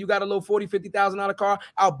got? Okay, you got a little $40,000-$50,000 car.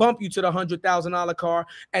 I'll bump you to the $100,000 car,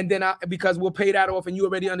 and then because we'll pay that off, and you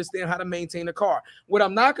already understand how to maintain a car. What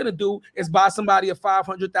I'm not gonna do is buy somebody a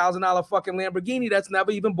 $500,000 fucking Lamborghini that's never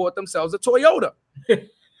even bought themselves a Toyota. If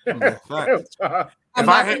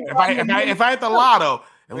I hit the lotto.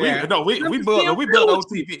 We build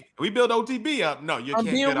OTB. We build OTB up. No, you can't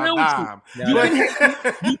get a dime.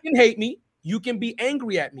 You can hate me. You can be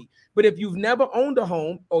angry at me. But if you've never owned a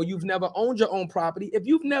home or you've never owned your own property, if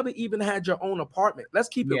you've never even had your own apartment, let's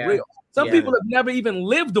keep it real. Some people have never even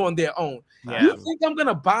lived on their own. You think I'm going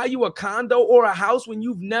to buy you a condo or a house when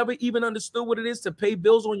you've never even understood what it is to pay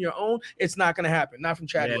bills on your own? It's not going to happen. Not from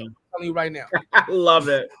Chadwick. I'm telling you right now. I love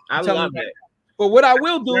it. I love it. But what I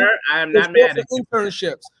will do I'm not mad at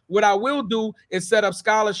internships. What I will do is set up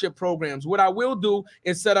scholarship programs. What I will do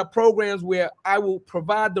is set up programs where I will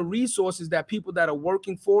provide the resources that people that are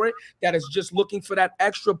working for it, that is just looking for that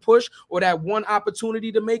extra push or that one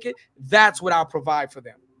opportunity to make it. That's what I'll provide for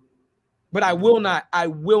them. But I will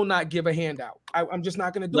not give a handout. I'm just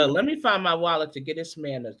not going to do it. Let me find my wallet to get this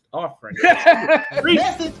man an offering.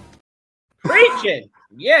 Preaching.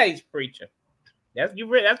 Yeah, he's preaching. That's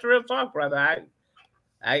real talk, brother.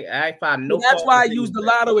 I find no. That's why I used the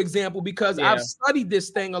lotto example because I've studied this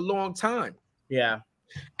thing a long time. Yeah.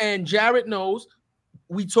 And Jared knows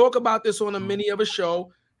we talk about this on a mini of a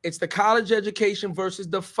show. It's the college education versus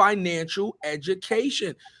the financial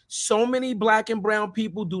education. So many Black and brown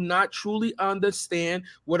people do not truly understand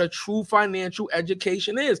what a true financial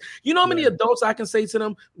education is. You know how many adults I can say to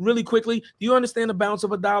them really quickly, do you understand the balance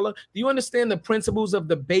of a dollar? Do you understand the principles of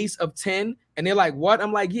the base of 10? And they're like, what?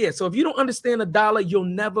 I'm like, yeah. So if you don't understand a dollar, you'll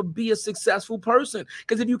never be a successful person.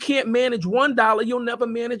 Because if you can't manage $1, you'll never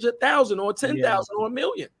manage 1,000 or 10,000 or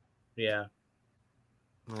 1,000,000. Yeah.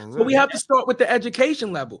 So we have to start with the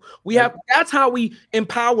education level. That's how we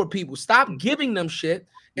empower people. Stop giving them shit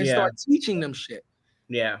and start teaching them shit.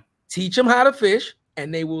 Yeah. Teach them how to fish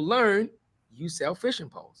and they will learn you sell fishing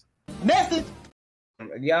poles. Message.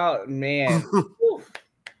 Y'all, man.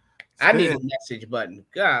 I need a message button.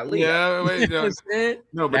 Golly. Yeah, wait, no,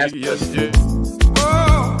 but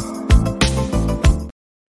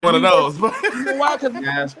one of those. You know why? Look,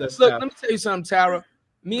 let me tell you something, Tara.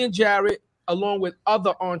 Me and Jared, along with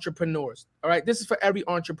other entrepreneurs. All right. This is for every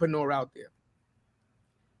entrepreneur out there.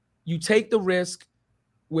 You take the risk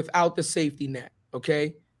without the safety net.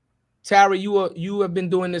 Okay. Tara, you have been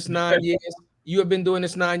doing this 9 years. You have been doing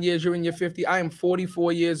this 9 years. You're in your 50. I am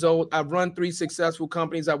 44 years old. I've run 3 successful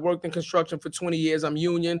companies. I've worked in construction for 20 years. I'm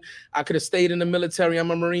union. I could have stayed in the military.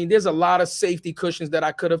 I'm a Marine. There's a lot of safety cushions that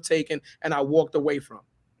I could have taken and I walked away from.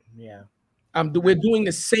 Yeah. We're doing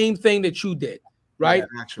the same thing that you did. Right?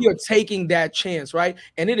 Yeah, you're taking that chance, right?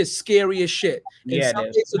 And it is scary as shit. And some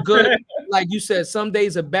days are good, like you said, some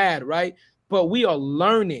days are bad, right? But we are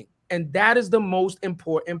learning, and that is the most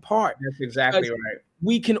important part. That's exactly right.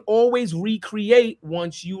 We can always recreate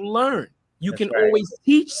once you learn. You can always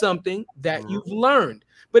teach something that you've learned.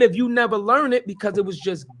 But if you never learn it because it was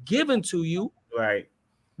just given to you, right?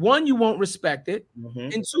 One, you won't respect it.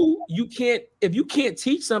 And two, if you can't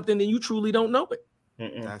teach something, then you truly don't know it.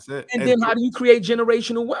 That's it. And then how do you create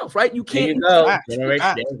generational wealth, right? You can't.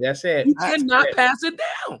 That's it. You cannot pass it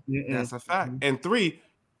down. That's a fact. And 3,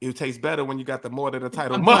 it tastes better when you got the more than a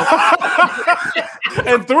title. And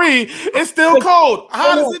 3, it's still cold.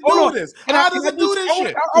 How does it do this? How does it do this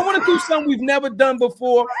shit? I want to do something we've never done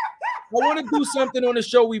before. I want to do something on the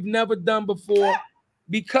show we've never done before.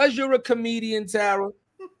 Because you're a comedian, Tara,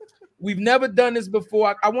 we've never done this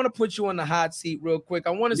before. I want to put you on the hot seat real quick. I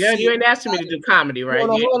want to see. You ain't asking me to do comedy, right?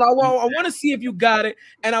 Hold on. I want to see if you got it.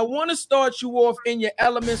 And I want to start you off in your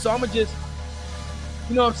element. So I'm going to just,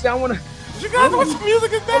 you know what I'm saying? I want to. You guys, what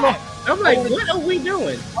music is that? I'm like, what are we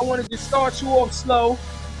doing? I want to just start you off slow.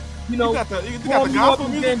 You know, you got the gospel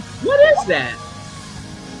music? What is that?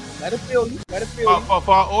 Let it feel you. Let it feel you.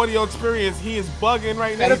 For our audio experience, he is bugging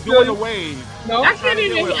right now. He's doing the wave. No, I can't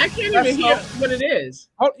even hear what it is.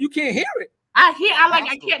 Oh, you can't hear it. I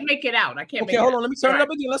can't make it out. I can't. Okay, hold on. Let me turn it up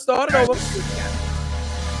again. Let's start it over.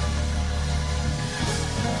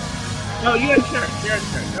 No, you're in church.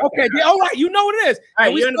 Okay, all right. You know what it is. All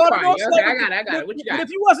right, you're in the party. Okay, I got it. What you got? But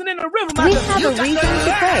if you wasn't in the rhythm, we have a reason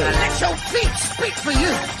to pray. Let your feet speak for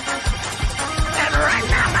you. And right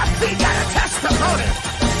now, my feet got a testimony.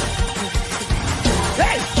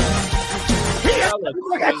 Hey, he is Y'all are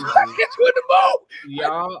Like, crazy. get you in the mood.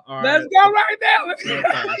 Y'all are. Let's go right now. Let's Okay. you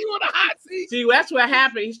on the hot seat. See, that's what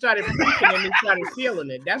happened. He started preaching and he started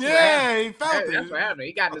feeling it. That's what happened. he felt it. That's what happened.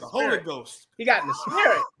 He got in Like the the Holy spirit. Ghost. He got in the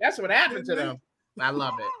spirit. That's what happened to them. I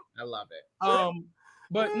love it. I love it.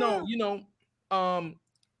 But no, you know,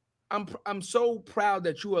 I'm so proud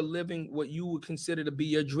that you are living what you would consider to be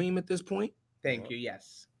your dream at this point. Thank you.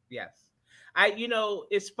 Yes. You know,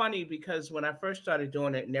 it's funny because when I first started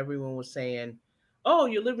doing it and everyone was saying, "Oh,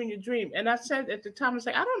 you're living your dream." And I said at the time, I was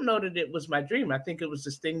like, I don't know that it was my dream. I think it was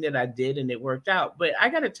this thing that I did and it worked out. But I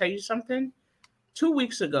got to tell you something. 2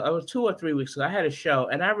 weeks ago, it was 2 or 3 weeks ago, I had a show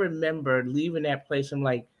and I remember leaving that place. I'm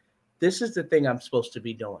like, this is the thing I'm supposed to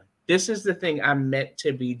be doing. This is the thing I'm meant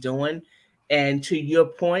to be doing. And to your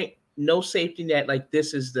point, no safety net. Like,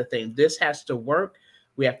 this is the thing. This has to work.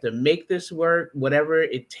 We have to make this work, whatever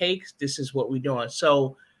it takes. This is what we're doing.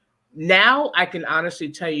 So now I can honestly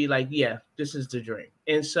tell you, like, yeah, this is the dream.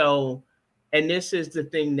 And so, and this is the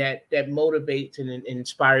thing that motivates and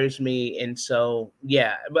inspires me. And so,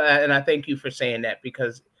 yeah, and I thank you for saying that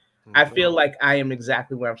because I feel like I am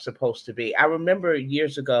exactly where I'm supposed to be. I remember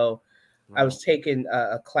years ago, I was taking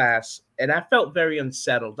a class and I felt very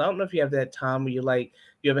unsettled. I don't know if you have that time where you're like,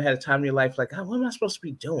 you ever had a time in your life like, oh, what am I supposed to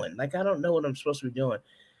be doing? Like, I don't know what I'm supposed to be doing.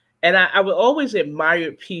 And I would always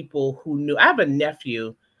admire people who knew. I have a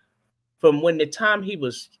nephew from when the time he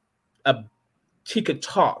could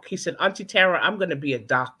talk. He said, Auntie Tara, I'm going to be a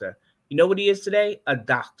doctor. You know what he is today? A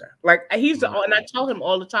doctor. Like, and I tell him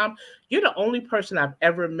all the time, you're the only person I've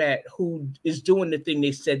ever met who is doing the thing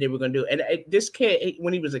they said they were going to do. And this kid,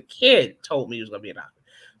 when he was a kid, told me he was going to be a doctor.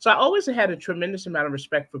 So I always had a tremendous amount of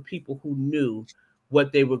respect for people who knew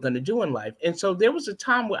what they were going to do in life. And so there was a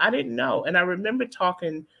time where I didn't know. And I remember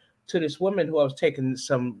talking to this woman who I was taking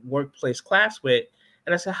some workplace class with.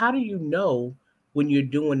 And I said, how do you know when you're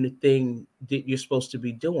doing the thing that you're supposed to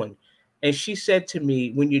be doing? And she said to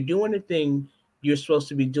me, when you're doing the thing you're supposed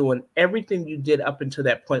to be doing, everything you did up until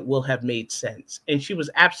that point will have made sense. And she was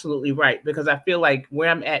absolutely right, because I feel like where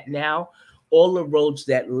I'm at now, all the roads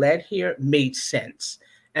that led here made sense.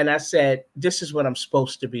 And I said, this is what I'm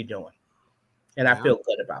supposed to be doing. And I feel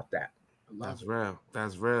good about that. That's real.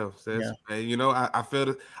 That's real. Sis. Yeah. And, you know, I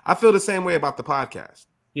feel the same way about the podcast.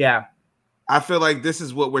 Yeah. I feel like this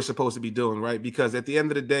is what we're supposed to be doing, right? Because at the end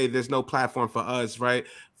of the day, there's no platform for us, right?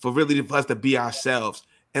 For us to be ourselves.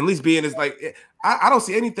 And at least being is like, I don't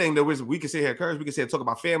see anything that we can sit here encourage. We can sit here talk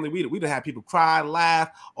about family. We done have people cry,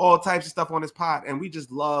 laugh, all types of stuff on this pod. And we just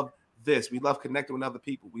love this. We love connecting with other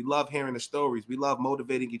people. We love hearing the stories. We love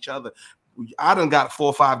motivating each other. I done got 4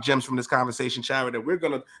 or 5 gems from this conversation, Shara, that we're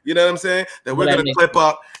going to, you know what I'm saying? That we're going to clip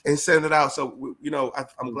up and send it out. So, you know,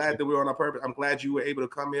 I'm glad that we're on our purpose. I'm glad you were able to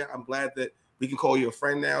come here. I'm glad that we can call you a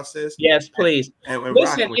friend now, sis. Yes, please. And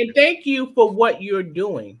listen, and thank you for what you're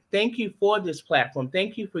doing. Thank you for this platform.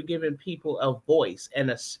 Thank you for giving people a voice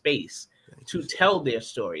and a space to tell their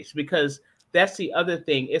stories, because that's the other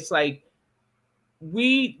thing. It's like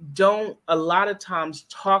we don't a lot of times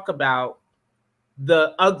talk about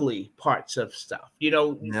the ugly parts of stuff. You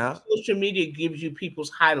know, social media gives you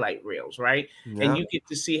people's highlight reels, right? Yeah. And you get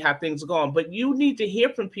to see how things are going. But you need to hear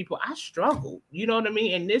from people. I struggled, you know what I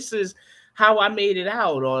mean? And this is how I made it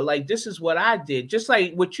out, or like, this is what I did. Just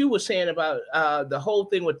like what you were saying about the whole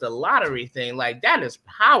thing with the lottery thing, like that is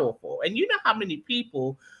powerful. And you know how many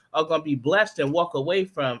people are going to be blessed and walk away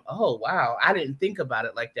from, oh, wow, I didn't think about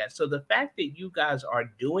it like that. So the fact that you guys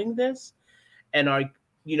are doing this and are,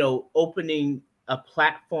 you know, opening a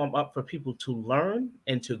platform up for people to learn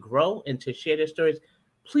and to grow and to share their stories,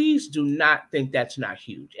 please do not think that's not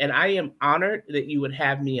huge. And I am honored that you would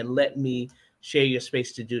have me and let me share your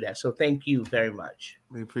space to do that. So thank you very much.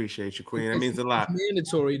 We appreciate you, Queen. That means a lot. It's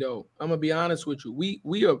mandatory though. I'm gonna be honest with you.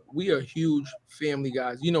 We are huge family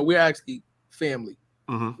guys. You know, we're actually family.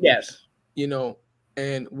 Mm-hmm. Yes. You know,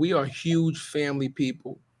 and we are huge family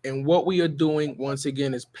people. And what we are doing, once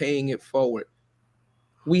again, is paying it forward.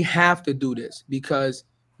 We have to do this because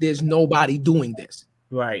there's nobody doing this.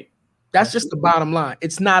 Right. That's just the bottom line.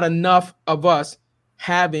 It's not enough of us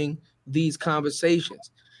having these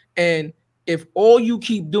conversations. And if all you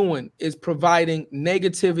keep doing is providing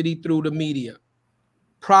negativity through the media,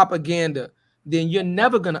 propaganda, then you're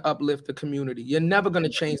never going to uplift the community. You're never going to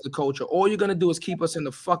change the culture. All you're going to do is keep us in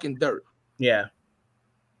the fucking dirt. Yeah.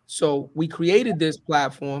 So we created this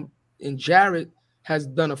platform, and Jared has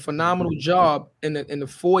done a phenomenal job in the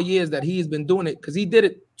 4 years that he's been doing it, because he did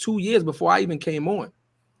it 2 years before I even came on,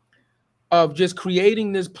 of just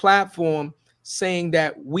creating this platform saying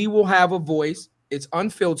that we will have a voice. It's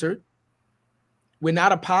unfiltered. We're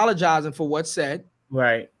not apologizing for what's said.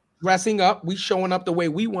 Right. Dressing up. We showing up the way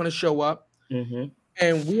we want to show up.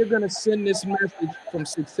 And we're going to send this message from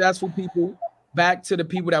successful people back to the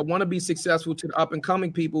people that want to be successful, to the up and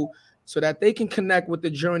coming people, so that they can connect with the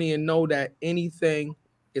journey and know that anything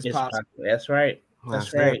is possible. That's right.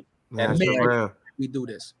 That's right. That's the real. We do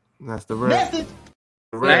this. That's the real. I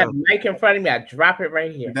have a mic in front of me. I drop it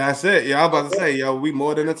right here. That's it. Y'all about to say, yo, we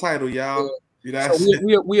more than a title, y'all. So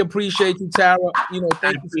we appreciate you, Tara. You know,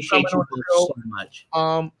 thank you for coming on the show so much.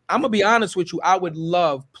 I'm gonna be honest with you. I would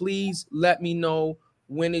love, please let me know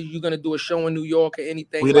when are you gonna do a show in New York or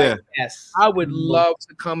anything. We there. Yes. I would love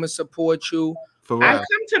to come and support you. I come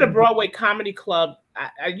to the Broadway Comedy Club.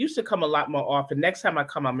 I used to come a lot more often. Next time I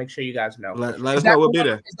come, I'll make sure you guys know. Let us know. We'll be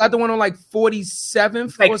there. Is that the one on like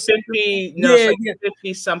 47th? Like 50, no, yeah, like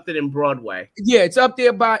 50 something in Broadway. Yeah, it's up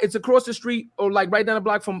there it's across the street or like right down the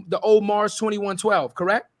block from the old Mars 2112,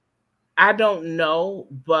 correct? I don't know,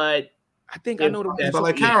 but I think I know the one. But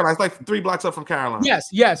like Caroline, it's like 3 blocks up from Caroline.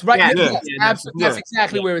 Yes, right. Yeah, yes, absolutely. That's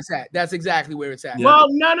exactly where it's at. That's exactly where it's at. Yeah. Well,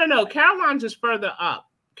 no. Caroline's is further up.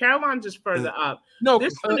 Caroline's is further up. No,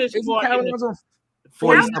 this one is more Caroline's on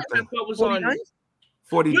 40 something. Was on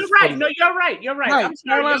 40. You're right. 40. No, you're right. You're right. I'm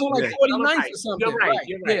sorry. Caroline's on like 49th or something. You're right.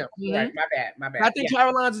 You're right. Yeah. Right. My bad. I think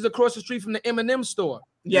Caroline's is across the street from the M&M store.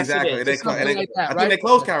 Yes, exactly. It is. I think they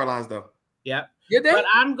closed Caroline's though. Yeah. Did they? But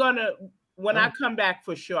I'm gonna when I come back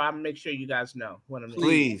for sure, I'll make sure you guys know what I'm doing.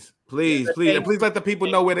 Please let the people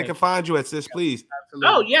know where they can find you at, sis. Please. Absolutely.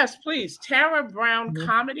 Oh yes, please. Tara Brown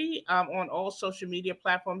Comedy on all social media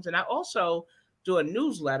platforms, and I also do a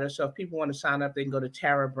newsletter. So if people want to sign up, they can go to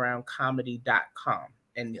tarabrown.comedy.com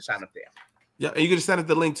and sign up there. Yeah, and you can just send it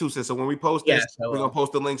the link too, sis. So when we post this, we're gonna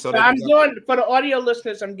post the link. So I'm doing for the audio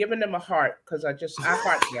listeners. I'm giving them a heart because I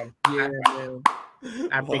heart them.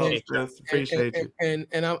 I appreciate you. And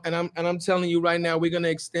I'm telling you right now, we're gonna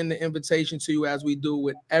extend the invitation to you as we do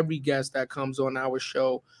with every guest that comes on our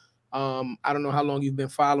show. I don't know how long you've been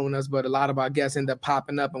following us, but a lot of our guests end up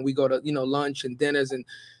popping up, and we go to lunch and dinners. And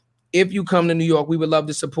if you come to New York, we would love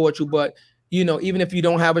to support you. But even if you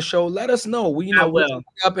don't have a show, let us know. We'll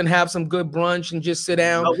up and have some good brunch and just sit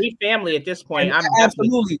down. Oh, we family at this point. I'm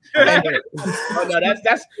absolutely. Oh no,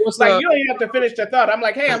 that's like you don't even have to finish the thought. I'm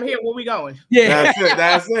like, hey, I'm here. Where we going? Yeah,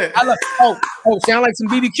 that's it. I love. Sound like some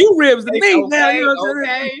BBQ ribs to me. Okay, now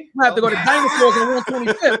I have to go to Dinosaurs on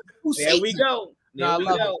 125th. There we go. I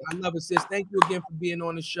love it, sis. Thank you again for being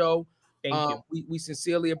on the show. Thank you. We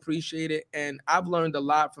sincerely appreciate it, and I've learned a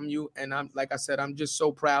lot from you. And I'm just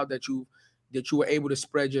so proud that you were able to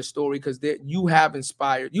spread your story, because you've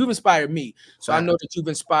inspired me. So I know that you've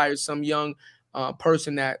inspired some young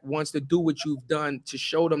person that wants to do what you've done, to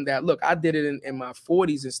show them that, look, I did it in my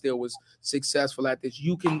 40s and still was successful at this.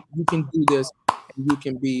 You can do this, and you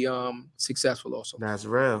can be successful also. That's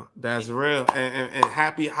real. And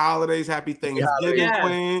happy holidays, happy Thanksgiving,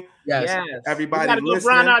 Queen. Yes. Everybody, we gotta go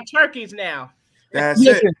brown our turkeys now. That's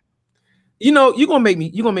it. You're gonna make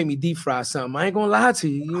me deep fry something. I ain't gonna lie to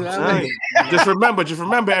you. Just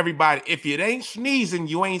remember, everybody. If it ain't sneezing,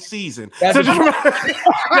 you ain't seasoned. So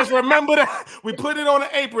just remember that we put it on an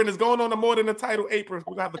apron. It's going on the More Than a Title apron.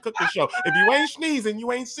 We're gonna have to cook the show. If you ain't sneezing,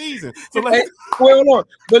 you ain't seasoned. So wait, hold on.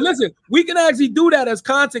 But listen, we can actually do that as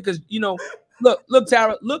content, because look,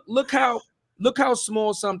 Tara, look how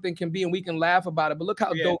small something can be, and we can laugh about it. But look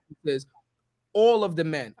how dope it is. All of the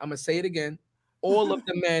men. I'm gonna say it again. All of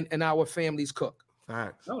the men in our families cook.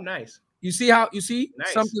 Facts. Oh, nice. You see nice.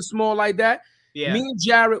 Something small like that? Yeah. Me and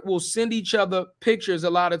Jared will send each other pictures a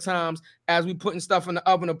lot of times as we putting stuff in the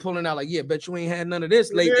oven and pulling out, like, yeah, bet you ain't had none of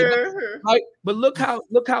this lately. But look how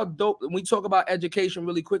dope. When we talk about education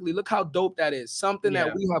really quickly, look how dope that is. Something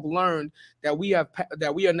that we have learned that we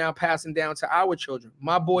are now passing down to our children.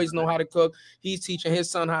 My boys know how to cook. He's teaching his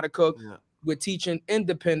son how to cook. Yeah. We're teaching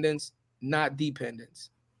independence, not dependence.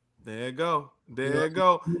 There you go.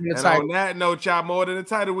 And on that note, y'all, More Than a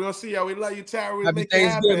Title. We're gonna see y'all. We love you, Tara. We Happy make it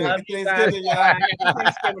happen. Thanksgiving. Happy Thanksgiving, y'all. Happy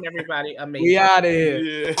Thanksgiving, everybody. Amazing. We out of here.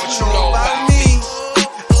 Yeah. What you know about me?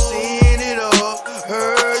 Seen it all,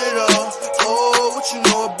 heard it all. Oh, what you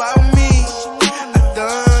know about me? I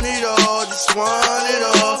done it all, just want it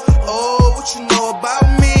all.